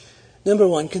 Number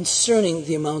 1, concerning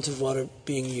the amount of water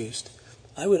being used.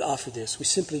 I would offer this. We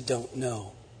simply don't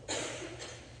know.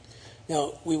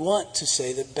 Now, we want to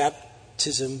say that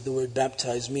baptism, the word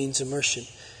baptize, means immersion,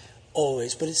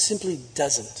 always, but it simply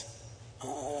doesn't.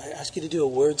 I ask you to do a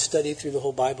word study through the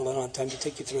whole Bible. I don't have time to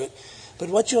take you through it. But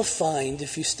what you'll find,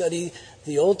 if you study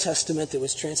the Old Testament that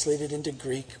was translated into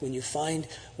Greek, when you find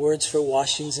words for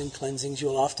washings and cleansings,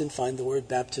 you'll often find the word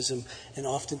baptism, and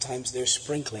oftentimes they're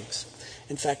sprinklings.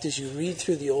 In fact, as you read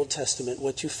through the Old Testament,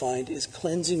 what you find is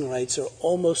cleansing rites are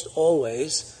almost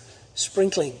always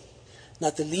sprinkling.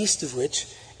 Not the least of which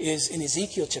is in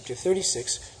Ezekiel chapter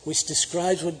 36, which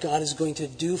describes what God is going to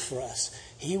do for us.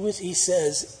 He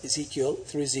says,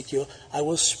 through Ezekiel, I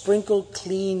will sprinkle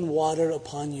clean water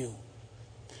upon you.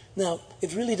 Now,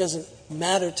 it really doesn't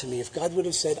matter to me. If God would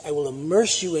have said, I will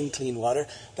immerse you in clean water,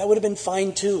 that would have been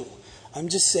fine too. I'm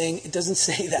just saying, it doesn't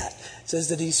say that. It says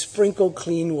that He sprinkled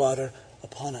clean water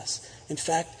upon us. In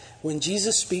fact, when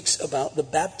Jesus speaks about the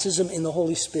baptism in the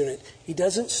Holy Spirit, He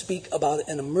doesn't speak about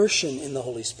an immersion in the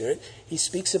Holy Spirit. He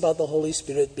speaks about the Holy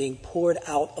Spirit being poured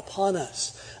out upon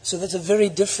us. So that's a very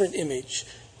different image,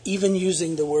 even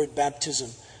using the word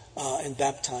baptism and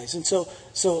baptize. And so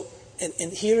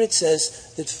here it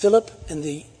says that Philip and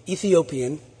the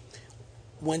Ethiopian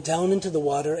went down into the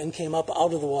water and came up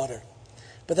out of the water.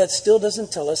 But that still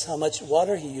doesn't tell us how much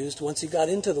water he used once he got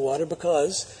into the water,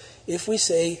 because if we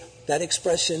say that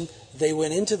expression, they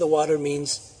went into the water,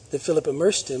 means that Philip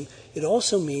immersed him, it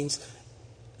also means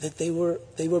that they were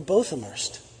both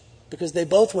immersed, because they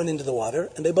both went into the water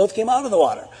and they both came out of the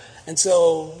water. And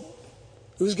so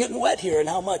who's getting wet here and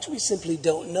how much? We simply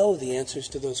don't know the answers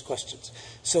to those questions.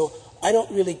 So I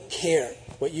don't really care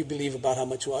what you believe about how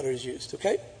much water is used,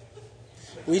 okay?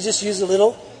 We just use a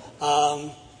little.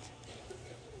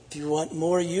 If you want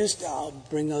more used, I'll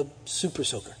bring a super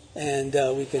soaker and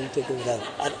we can take it without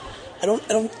it. I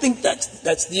don't think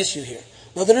that's the issue here.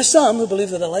 Now, there are some who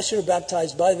believe that unless you're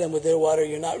baptized by them with their water,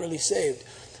 you're not really saved.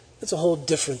 That's a whole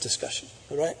different discussion,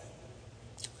 all right?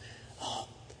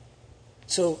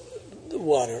 So,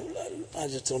 water, I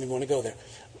just don't even want to go there.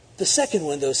 The second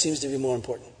one, though, seems to be more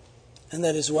important. And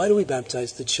that is, why do we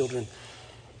baptize the children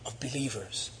of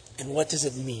believers? And what does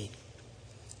it mean?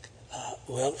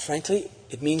 Well, frankly,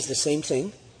 it means the same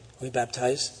thing. We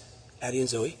baptize Addie and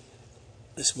Zoe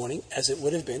this morning as it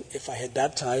would have been if I had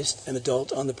baptized an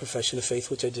adult on the profession of faith,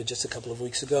 which I did just a couple of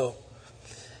weeks ago.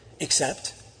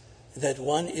 Except that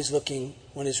one is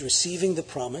receiving the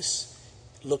promise,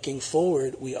 looking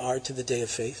forward we are to the day of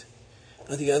faith,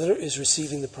 and the other is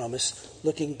receiving the promise,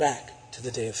 looking back to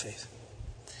the day of faith.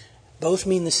 Both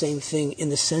mean the same thing in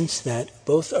the sense that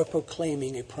both are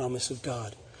proclaiming a promise of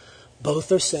God.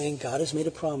 Both are saying God has made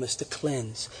a promise to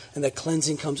cleanse, and that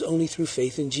cleansing comes only through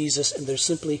faith in Jesus, and there's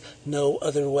simply no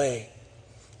other way.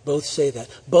 Both say that.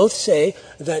 Both say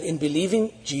that in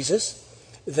believing Jesus,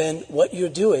 then what you're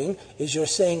doing is you're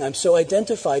saying, I'm so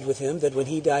identified with Him that when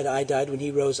He died, I died. When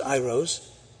He rose, I rose.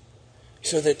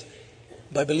 So that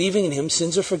by believing in Him,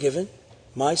 sins are forgiven.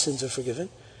 My sins are forgiven.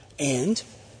 And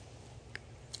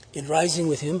in rising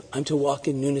with Him, I'm to walk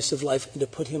in newness of life and to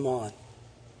put Him on.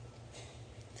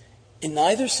 In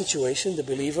neither situation, the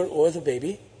believer or the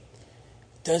baby,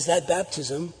 does that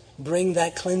baptism bring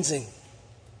that cleansing.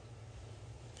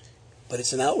 But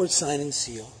it's an outward sign and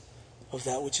seal of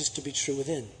that which is to be true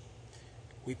within.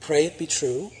 We pray it be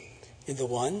true in the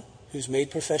one who's made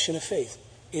profession of faith.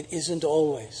 It isn't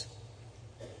always.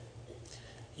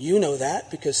 You know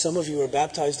that because some of you were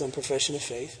baptized on profession of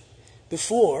faith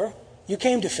before you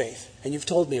came to faith, and you've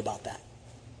told me about that.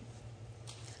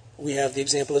 We have the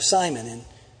example of Simon in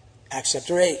Acts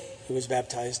chapter 8, who was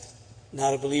baptized,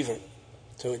 not a believer.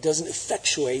 So it doesn't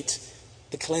effectuate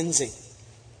the cleansing.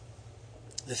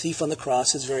 The thief on the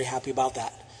cross is very happy about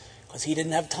that because he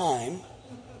didn't have time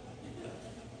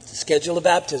to schedule a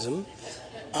baptism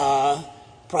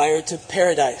prior to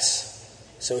paradise.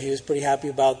 So he was pretty happy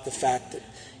about the fact that,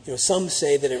 some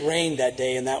say that it rained that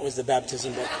day and that was the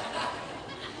baptism. But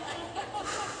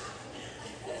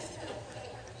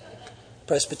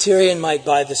Presbyterian might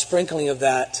buy the sprinkling of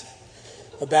that.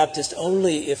 A Baptist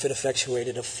only if it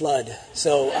effectuated a flood.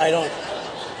 So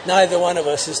neither one of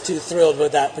us is too thrilled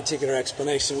with that particular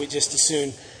explanation. We just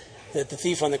assume that the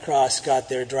thief on the cross got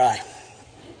there dry.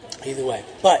 Either way.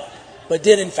 But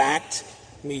did in fact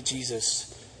meet Jesus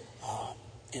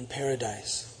in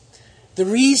paradise. The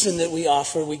reason that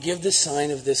we give the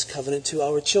sign of this covenant to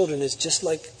our children is just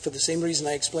like for the same reason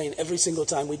I explain every single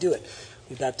time we do it.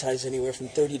 We baptize anywhere from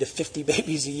 30 to 50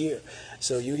 babies a year.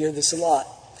 So you hear this a lot.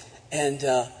 And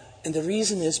the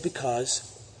reason is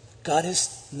because God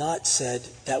has not said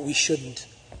that we shouldn't.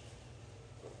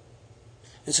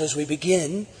 And so as we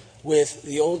begin with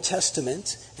the Old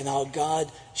Testament and how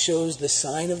God shows the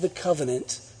sign of the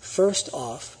covenant, first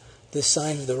off, the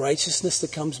sign of the righteousness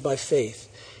that comes by faith,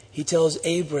 he tells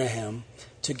Abraham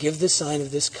to give the sign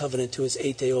of this covenant to his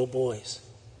 8-day-old boys,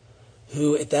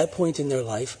 who at that point in their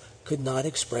life could not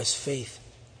express faith.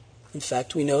 In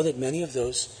fact, we know that many of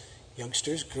those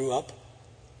youngsters grew up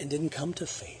and didn't come to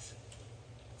faith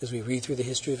as we read through the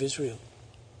history of Israel.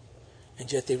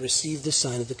 And yet they received the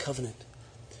sign of the covenant.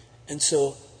 And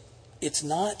so it's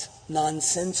not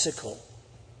nonsensical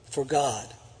for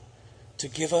God to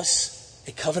give us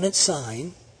a covenant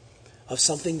sign of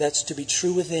something that's to be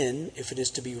true within, if it is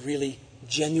to be really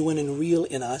genuine and real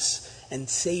in us and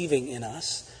saving in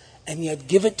us, and yet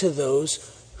give it to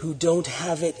those who don't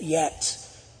have it yet.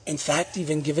 In fact,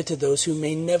 even give it to those who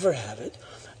may never have it,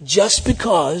 just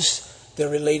because they're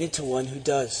related to one who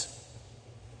does.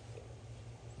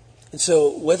 And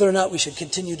so whether or not we should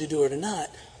continue to do it or not,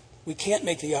 we can't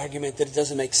make the argument that it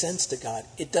doesn't make sense to God.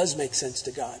 It does make sense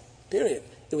to God, period.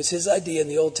 It was his idea in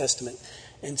the Old Testament.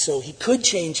 And so he could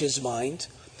change his mind.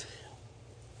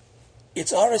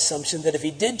 It's our assumption that if he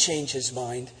did change his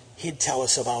mind, he'd tell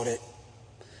us about it.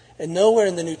 And nowhere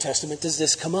in the New Testament does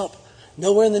this come up.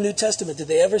 Nowhere in the New Testament did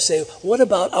they ever say, what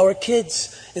about our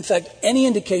kids? In fact, any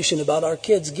indication about our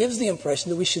kids gives the impression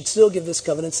that we should still give this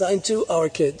covenant sign to our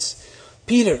kids.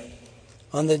 Peter,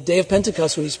 on the day of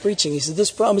Pentecost when he's preaching, he said, this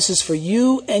promise is for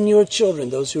you and your children,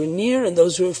 those who are near and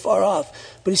those who are far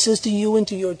off. But he says to you and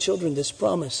to your children this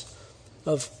promise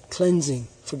of cleansing,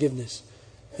 forgiveness,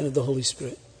 and of the Holy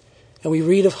Spirit. And we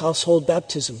read of household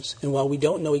baptisms. And while we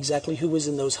don't know exactly who was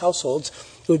in those households,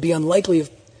 it would be unlikely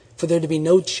for there to be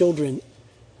no children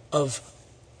of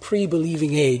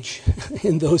pre-believing age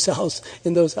in those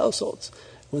households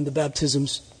when the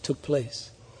baptisms took place.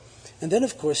 And then,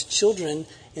 of course, children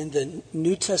in the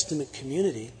New Testament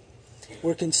community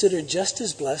were considered just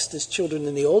as blessed as children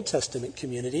in the Old Testament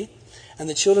community. And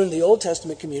the children in the Old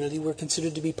Testament community were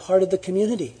considered to be part of the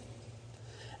community.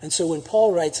 And so when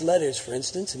Paul writes letters, for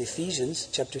instance, in Ephesians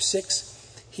chapter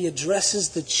 6, he addresses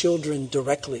the children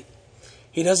directly.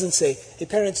 He doesn't say, hey,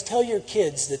 parents, tell your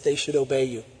kids that they should obey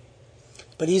you.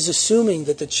 But he's assuming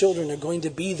that the children are going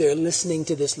to be there listening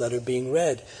to this letter being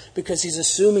read, because he's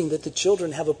assuming that the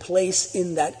children have a place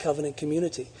in that covenant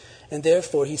community. And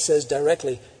therefore, he says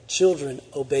directly, children,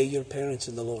 obey your parents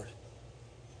in the Lord.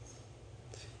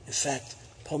 In fact,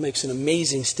 Paul makes an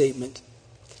amazing statement,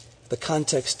 the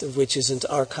context of which isn't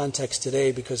our context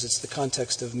today because it's the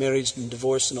context of marriage and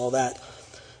divorce and all that.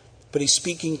 But he's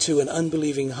speaking to an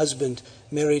unbelieving husband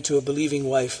married to a believing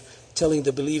wife, telling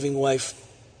the believing wife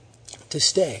to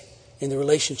stay in the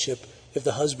relationship if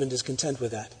the husband is content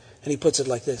with that. And he puts it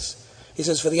like this. He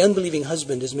says, for the unbelieving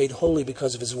husband is made holy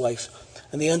because of his wife,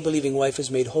 and the unbelieving wife is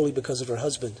made holy because of her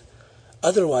husband.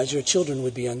 Otherwise, your children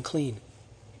would be unclean.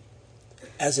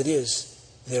 As it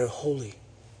is, they're holy.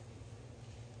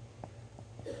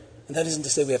 And that isn't to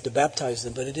say we have to baptize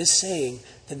them, but it is saying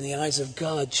that in the eyes of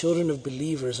God, children of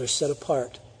believers are set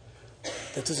apart.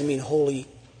 That doesn't mean holy,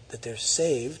 that they're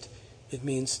saved. It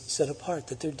means set apart,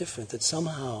 that they're different, that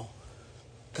somehow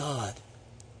God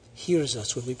hears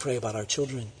us when we pray about our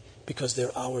children because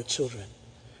they're our children.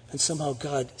 And somehow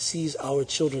God sees our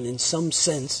children in some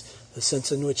sense, the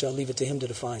sense in which I'll leave it to him to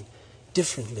define,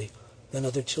 differently than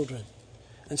other children.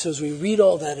 And so as we read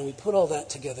all that and we put all that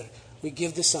together, we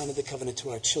give the sign of the covenant to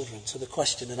our children. So the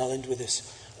question, and I'll end with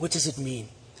this, what does it mean?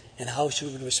 And how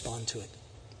should we respond to it?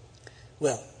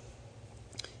 Well,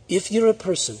 if you're a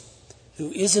person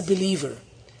who is a believer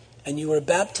and you are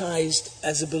baptized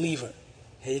as a believer,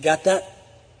 hey, you got that?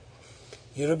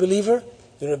 You're a believer,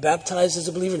 you're baptized as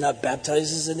a believer, not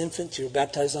baptized as an infant, you're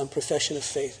baptized on profession of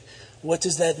faith. What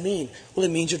does that mean? Well, it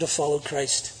means you're to follow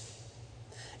Christ.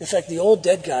 In fact, the old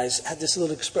dead guys had this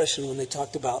little expression when they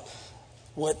talked about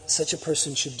what such a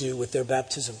person should do with their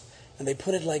baptism. And they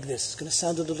put it like this. It's going to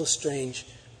sound a little strange.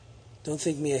 Don't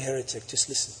think me a heretic, just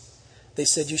listen. They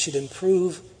said you should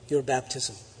improve your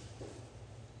baptism.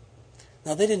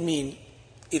 Now, they didn't mean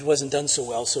it wasn't done so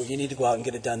well, so you need to go out and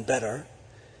get it done better.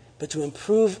 But to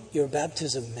improve your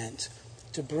baptism meant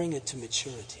to bring it to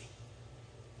maturity.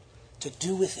 To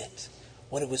do with it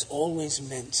what it was always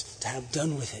meant to have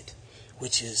done with it,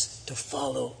 which is to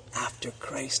follow after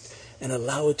Christ and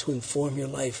allow it to inform your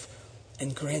life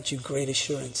and grant you great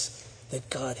assurance that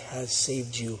God has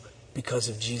saved you because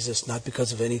of Jesus, not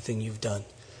because of anything you've done.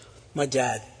 My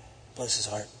dad, bless his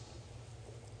heart,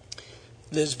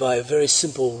 lives by a very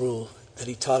simple rule that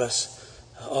he taught us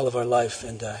all of our life,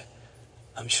 and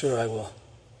I'm sure I will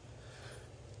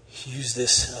use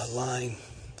this line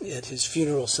at his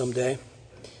funeral someday.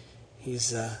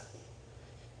 He's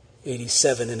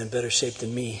 87 and in better shape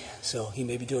than me, so he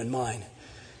may be doing mine.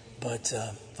 But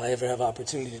if I ever have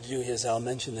opportunity to do his, I'll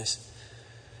mention this.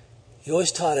 He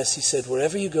always taught us, he said,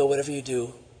 wherever you go, whatever you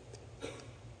do,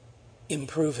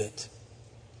 improve it.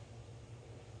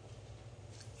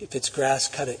 If it's grass,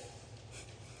 cut it.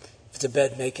 If it's a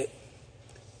bed, make it.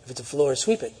 If it's a floor,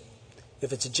 sweep it.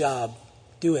 If it's a job,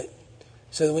 do it.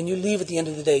 So that when you leave at the end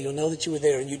of the day, you'll know that you were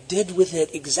there and you did with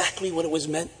it exactly what it was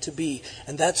meant to be.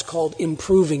 And that's called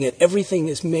improving it. Everything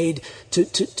is made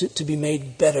to be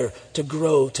made better, to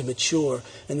grow, to mature.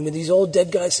 And when these old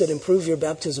dead guys said improve your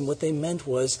baptism, what they meant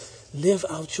was live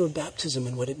out your baptism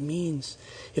and what it means.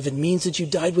 If it means that you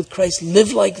died with Christ,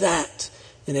 live like that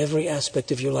in every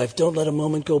aspect of your life. Don't let a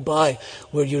moment go by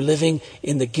where you're living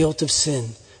in the guilt of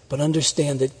sin, but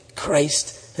understand that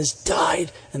Christ has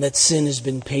died and that sin has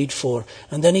been paid for.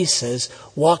 And then he says,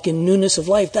 walk in newness of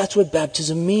life. That's what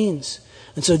baptism means.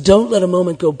 And so don't let a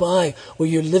moment go by where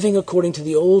you're living according to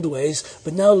the old ways,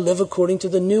 but now live according to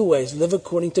the new ways. Live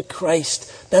according to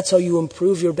Christ. That's how you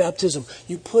improve your baptism.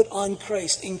 You put on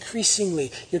Christ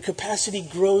increasingly. Your capacity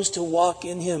grows to walk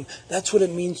in him. That's what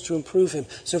it means to improve him.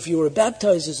 So if you were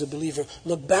baptized as a believer,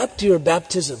 look back to your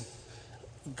baptism.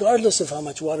 Regardless of how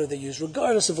much water they used,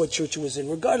 regardless of what church it was in,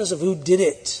 regardless of who did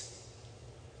it,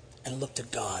 and look to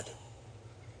God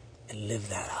and live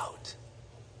that out.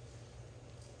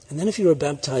 And then if you were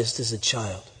baptized as a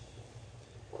child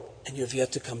and you have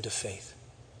yet to come to faith,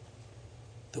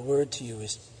 the word to you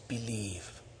is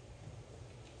believe.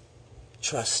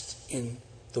 Trust in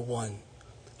the one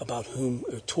about whom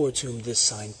or towards whom this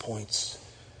sign points.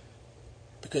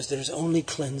 Because there's only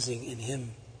cleansing in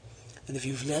him. And if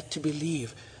you've yet to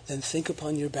believe, then think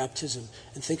upon your baptism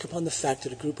and think upon the fact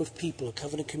that a group of people, a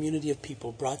covenant community of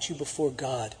people, brought you before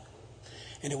God.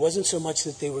 And it wasn't so much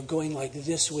that they were going like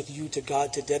this with you to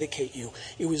God to dedicate you.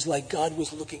 It was like God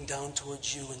was looking down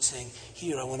towards you and saying,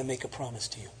 here, I want to make a promise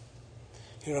to you.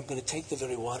 Here, I'm going to take the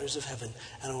very waters of heaven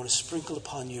and I want to sprinkle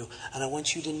upon you. And I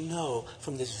want you to know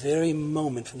from this very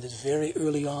moment, from this very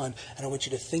early on, and I want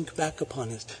you to think back upon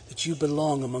this, that you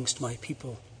belong amongst my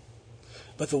people.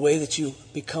 But the way that you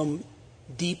become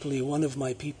deeply one of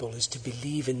my people is to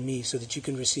believe in me so that you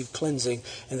can receive cleansing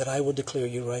and that I will declare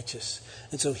you righteous.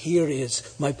 And so here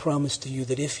is my promise to you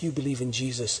that if you believe in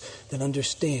Jesus, then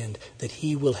understand that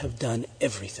he will have done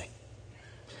everything.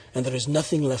 And there is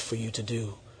nothing left for you to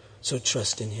do. So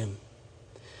trust in him.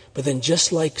 But then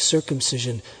just like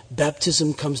circumcision,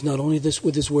 baptism comes not only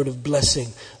with this word of blessing,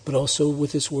 but also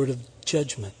with this word of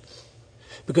judgment.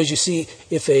 Because you see,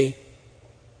 if a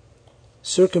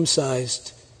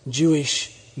circumcised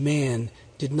Jewish man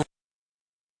did not,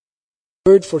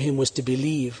 the word for him was to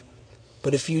believe,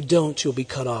 but if you don't, you'll be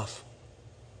cut off.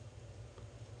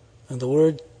 And the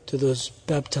word to those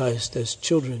baptized as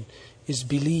children is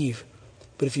believe,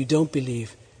 but if you don't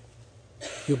believe,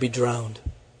 you'll be drowned.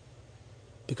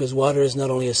 Because water is not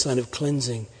only a sign of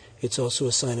cleansing, it's also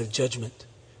a sign of judgment.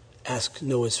 Ask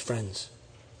Noah's friends.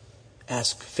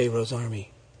 Ask Pharaoh's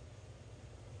army.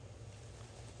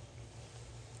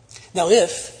 Now,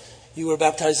 if you were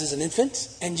baptized as an infant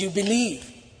and you believe,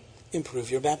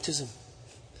 improve your baptism.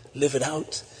 Live it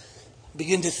out.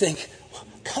 Begin to think,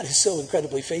 God is so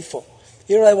incredibly faithful.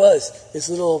 Here I was, this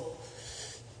little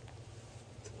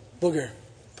booger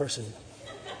person.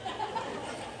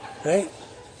 Right?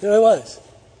 Here I was.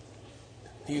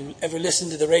 If you ever listen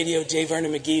to the radio, J.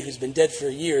 Vernon McGee, who's been dead for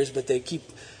years, but they keep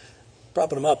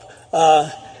propping him up.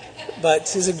 But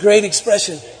it's a great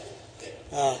expression.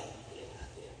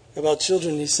 about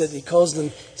children. He said, he calls them,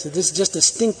 he said, this is just a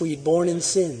stinkweed born in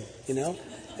sin, you know?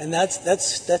 And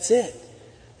that's it.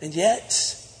 And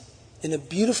yet, in a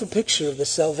beautiful picture of the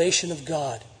salvation of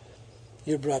God,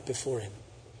 you're brought before Him.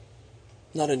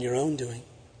 Not on your own doing,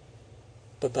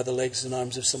 but by the legs and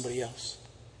arms of somebody else.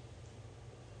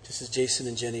 Just as Jason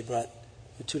and Jenny brought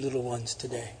the two little ones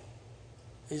today.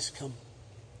 They just come.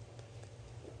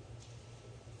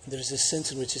 And there's this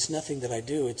sense in which it's nothing that I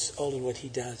do, it's all in what He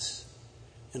does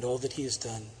and all that He has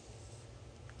done.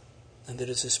 And there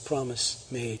is this promise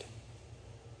made.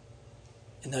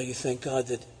 And now you thank God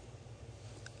that,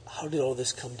 how did all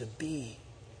this come to be?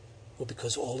 Well,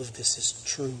 because all of this is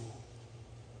true.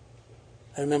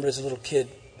 I remember as a little kid,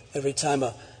 every time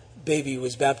a baby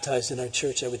was baptized in our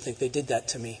church, I would think, they did that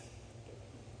to me.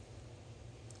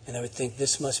 And I would think,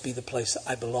 this must be the place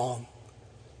I belong,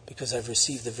 because I've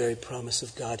received the very promise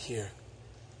of God here.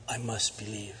 I must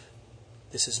believe.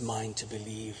 This is mine to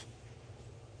believe.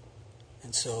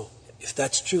 And so, if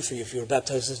that's true for you, if you were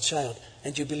baptized as a child,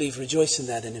 and you believe, rejoice in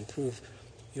that and improve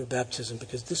your baptism,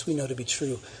 because this we know to be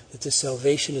true, that this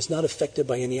salvation is not affected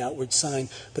by any outward sign,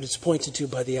 but it's pointed to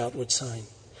by the outward sign.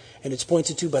 And it's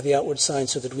pointed to by the outward sign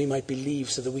so that we might believe,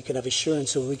 so that we can have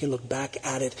assurance, so we can look back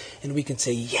at it and we can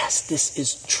say, yes, this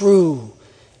is true.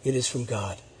 It is from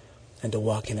God. And to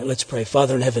walk in it. Let's pray.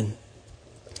 Father in heaven,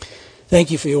 thank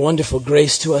you for your wonderful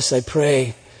grace to us. I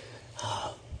pray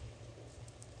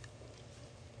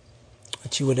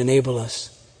that you would enable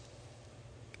us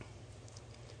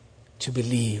to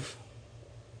believe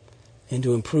and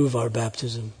to improve our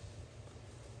baptism,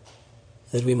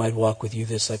 that we might walk with you.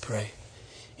 This I pray.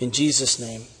 In Jesus'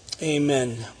 name,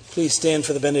 amen. Please stand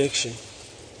for the benediction.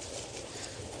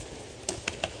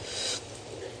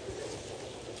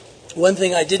 One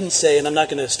thing I didn't say, and I'm not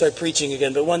going to start preaching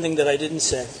again, but one thing that I didn't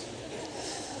say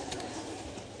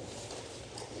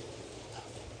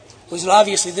was that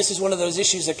obviously this is one of those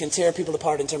issues that can tear people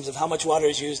apart in terms of how much water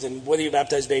is used and whether you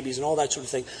baptize babies and all that sort of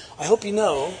thing. I hope you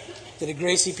know that at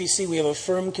Grace EPC we have a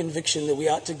firm conviction that we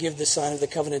ought to give the sign of the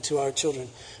covenant to our children.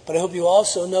 But I hope you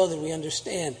also know that we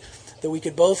understand that we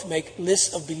could both make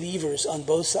lists of believers on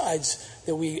both sides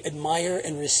that we admire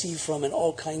and receive from in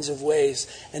all kinds of ways.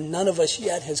 And none of us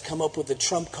yet has come up with a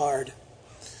trump card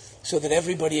so that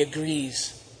everybody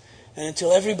agrees. And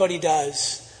until everybody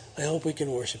does, I hope we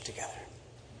can worship together.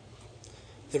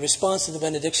 The response to the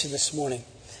benediction this morning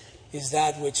is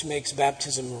that which makes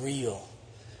baptism real.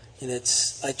 And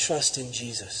it's, I trust in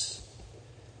Jesus.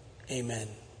 Amen.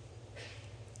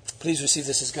 Please receive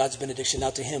this as God's benediction.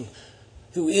 Now to Him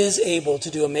who is able to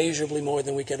do immeasurably more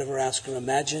than we could ever ask or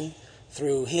imagine,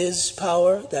 through His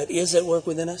power that is at work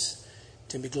within us,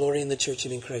 to be glory in the church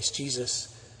and in Christ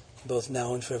Jesus, both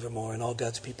now and forevermore. And all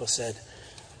God's people said,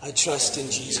 I trust in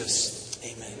Jesus.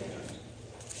 Amen.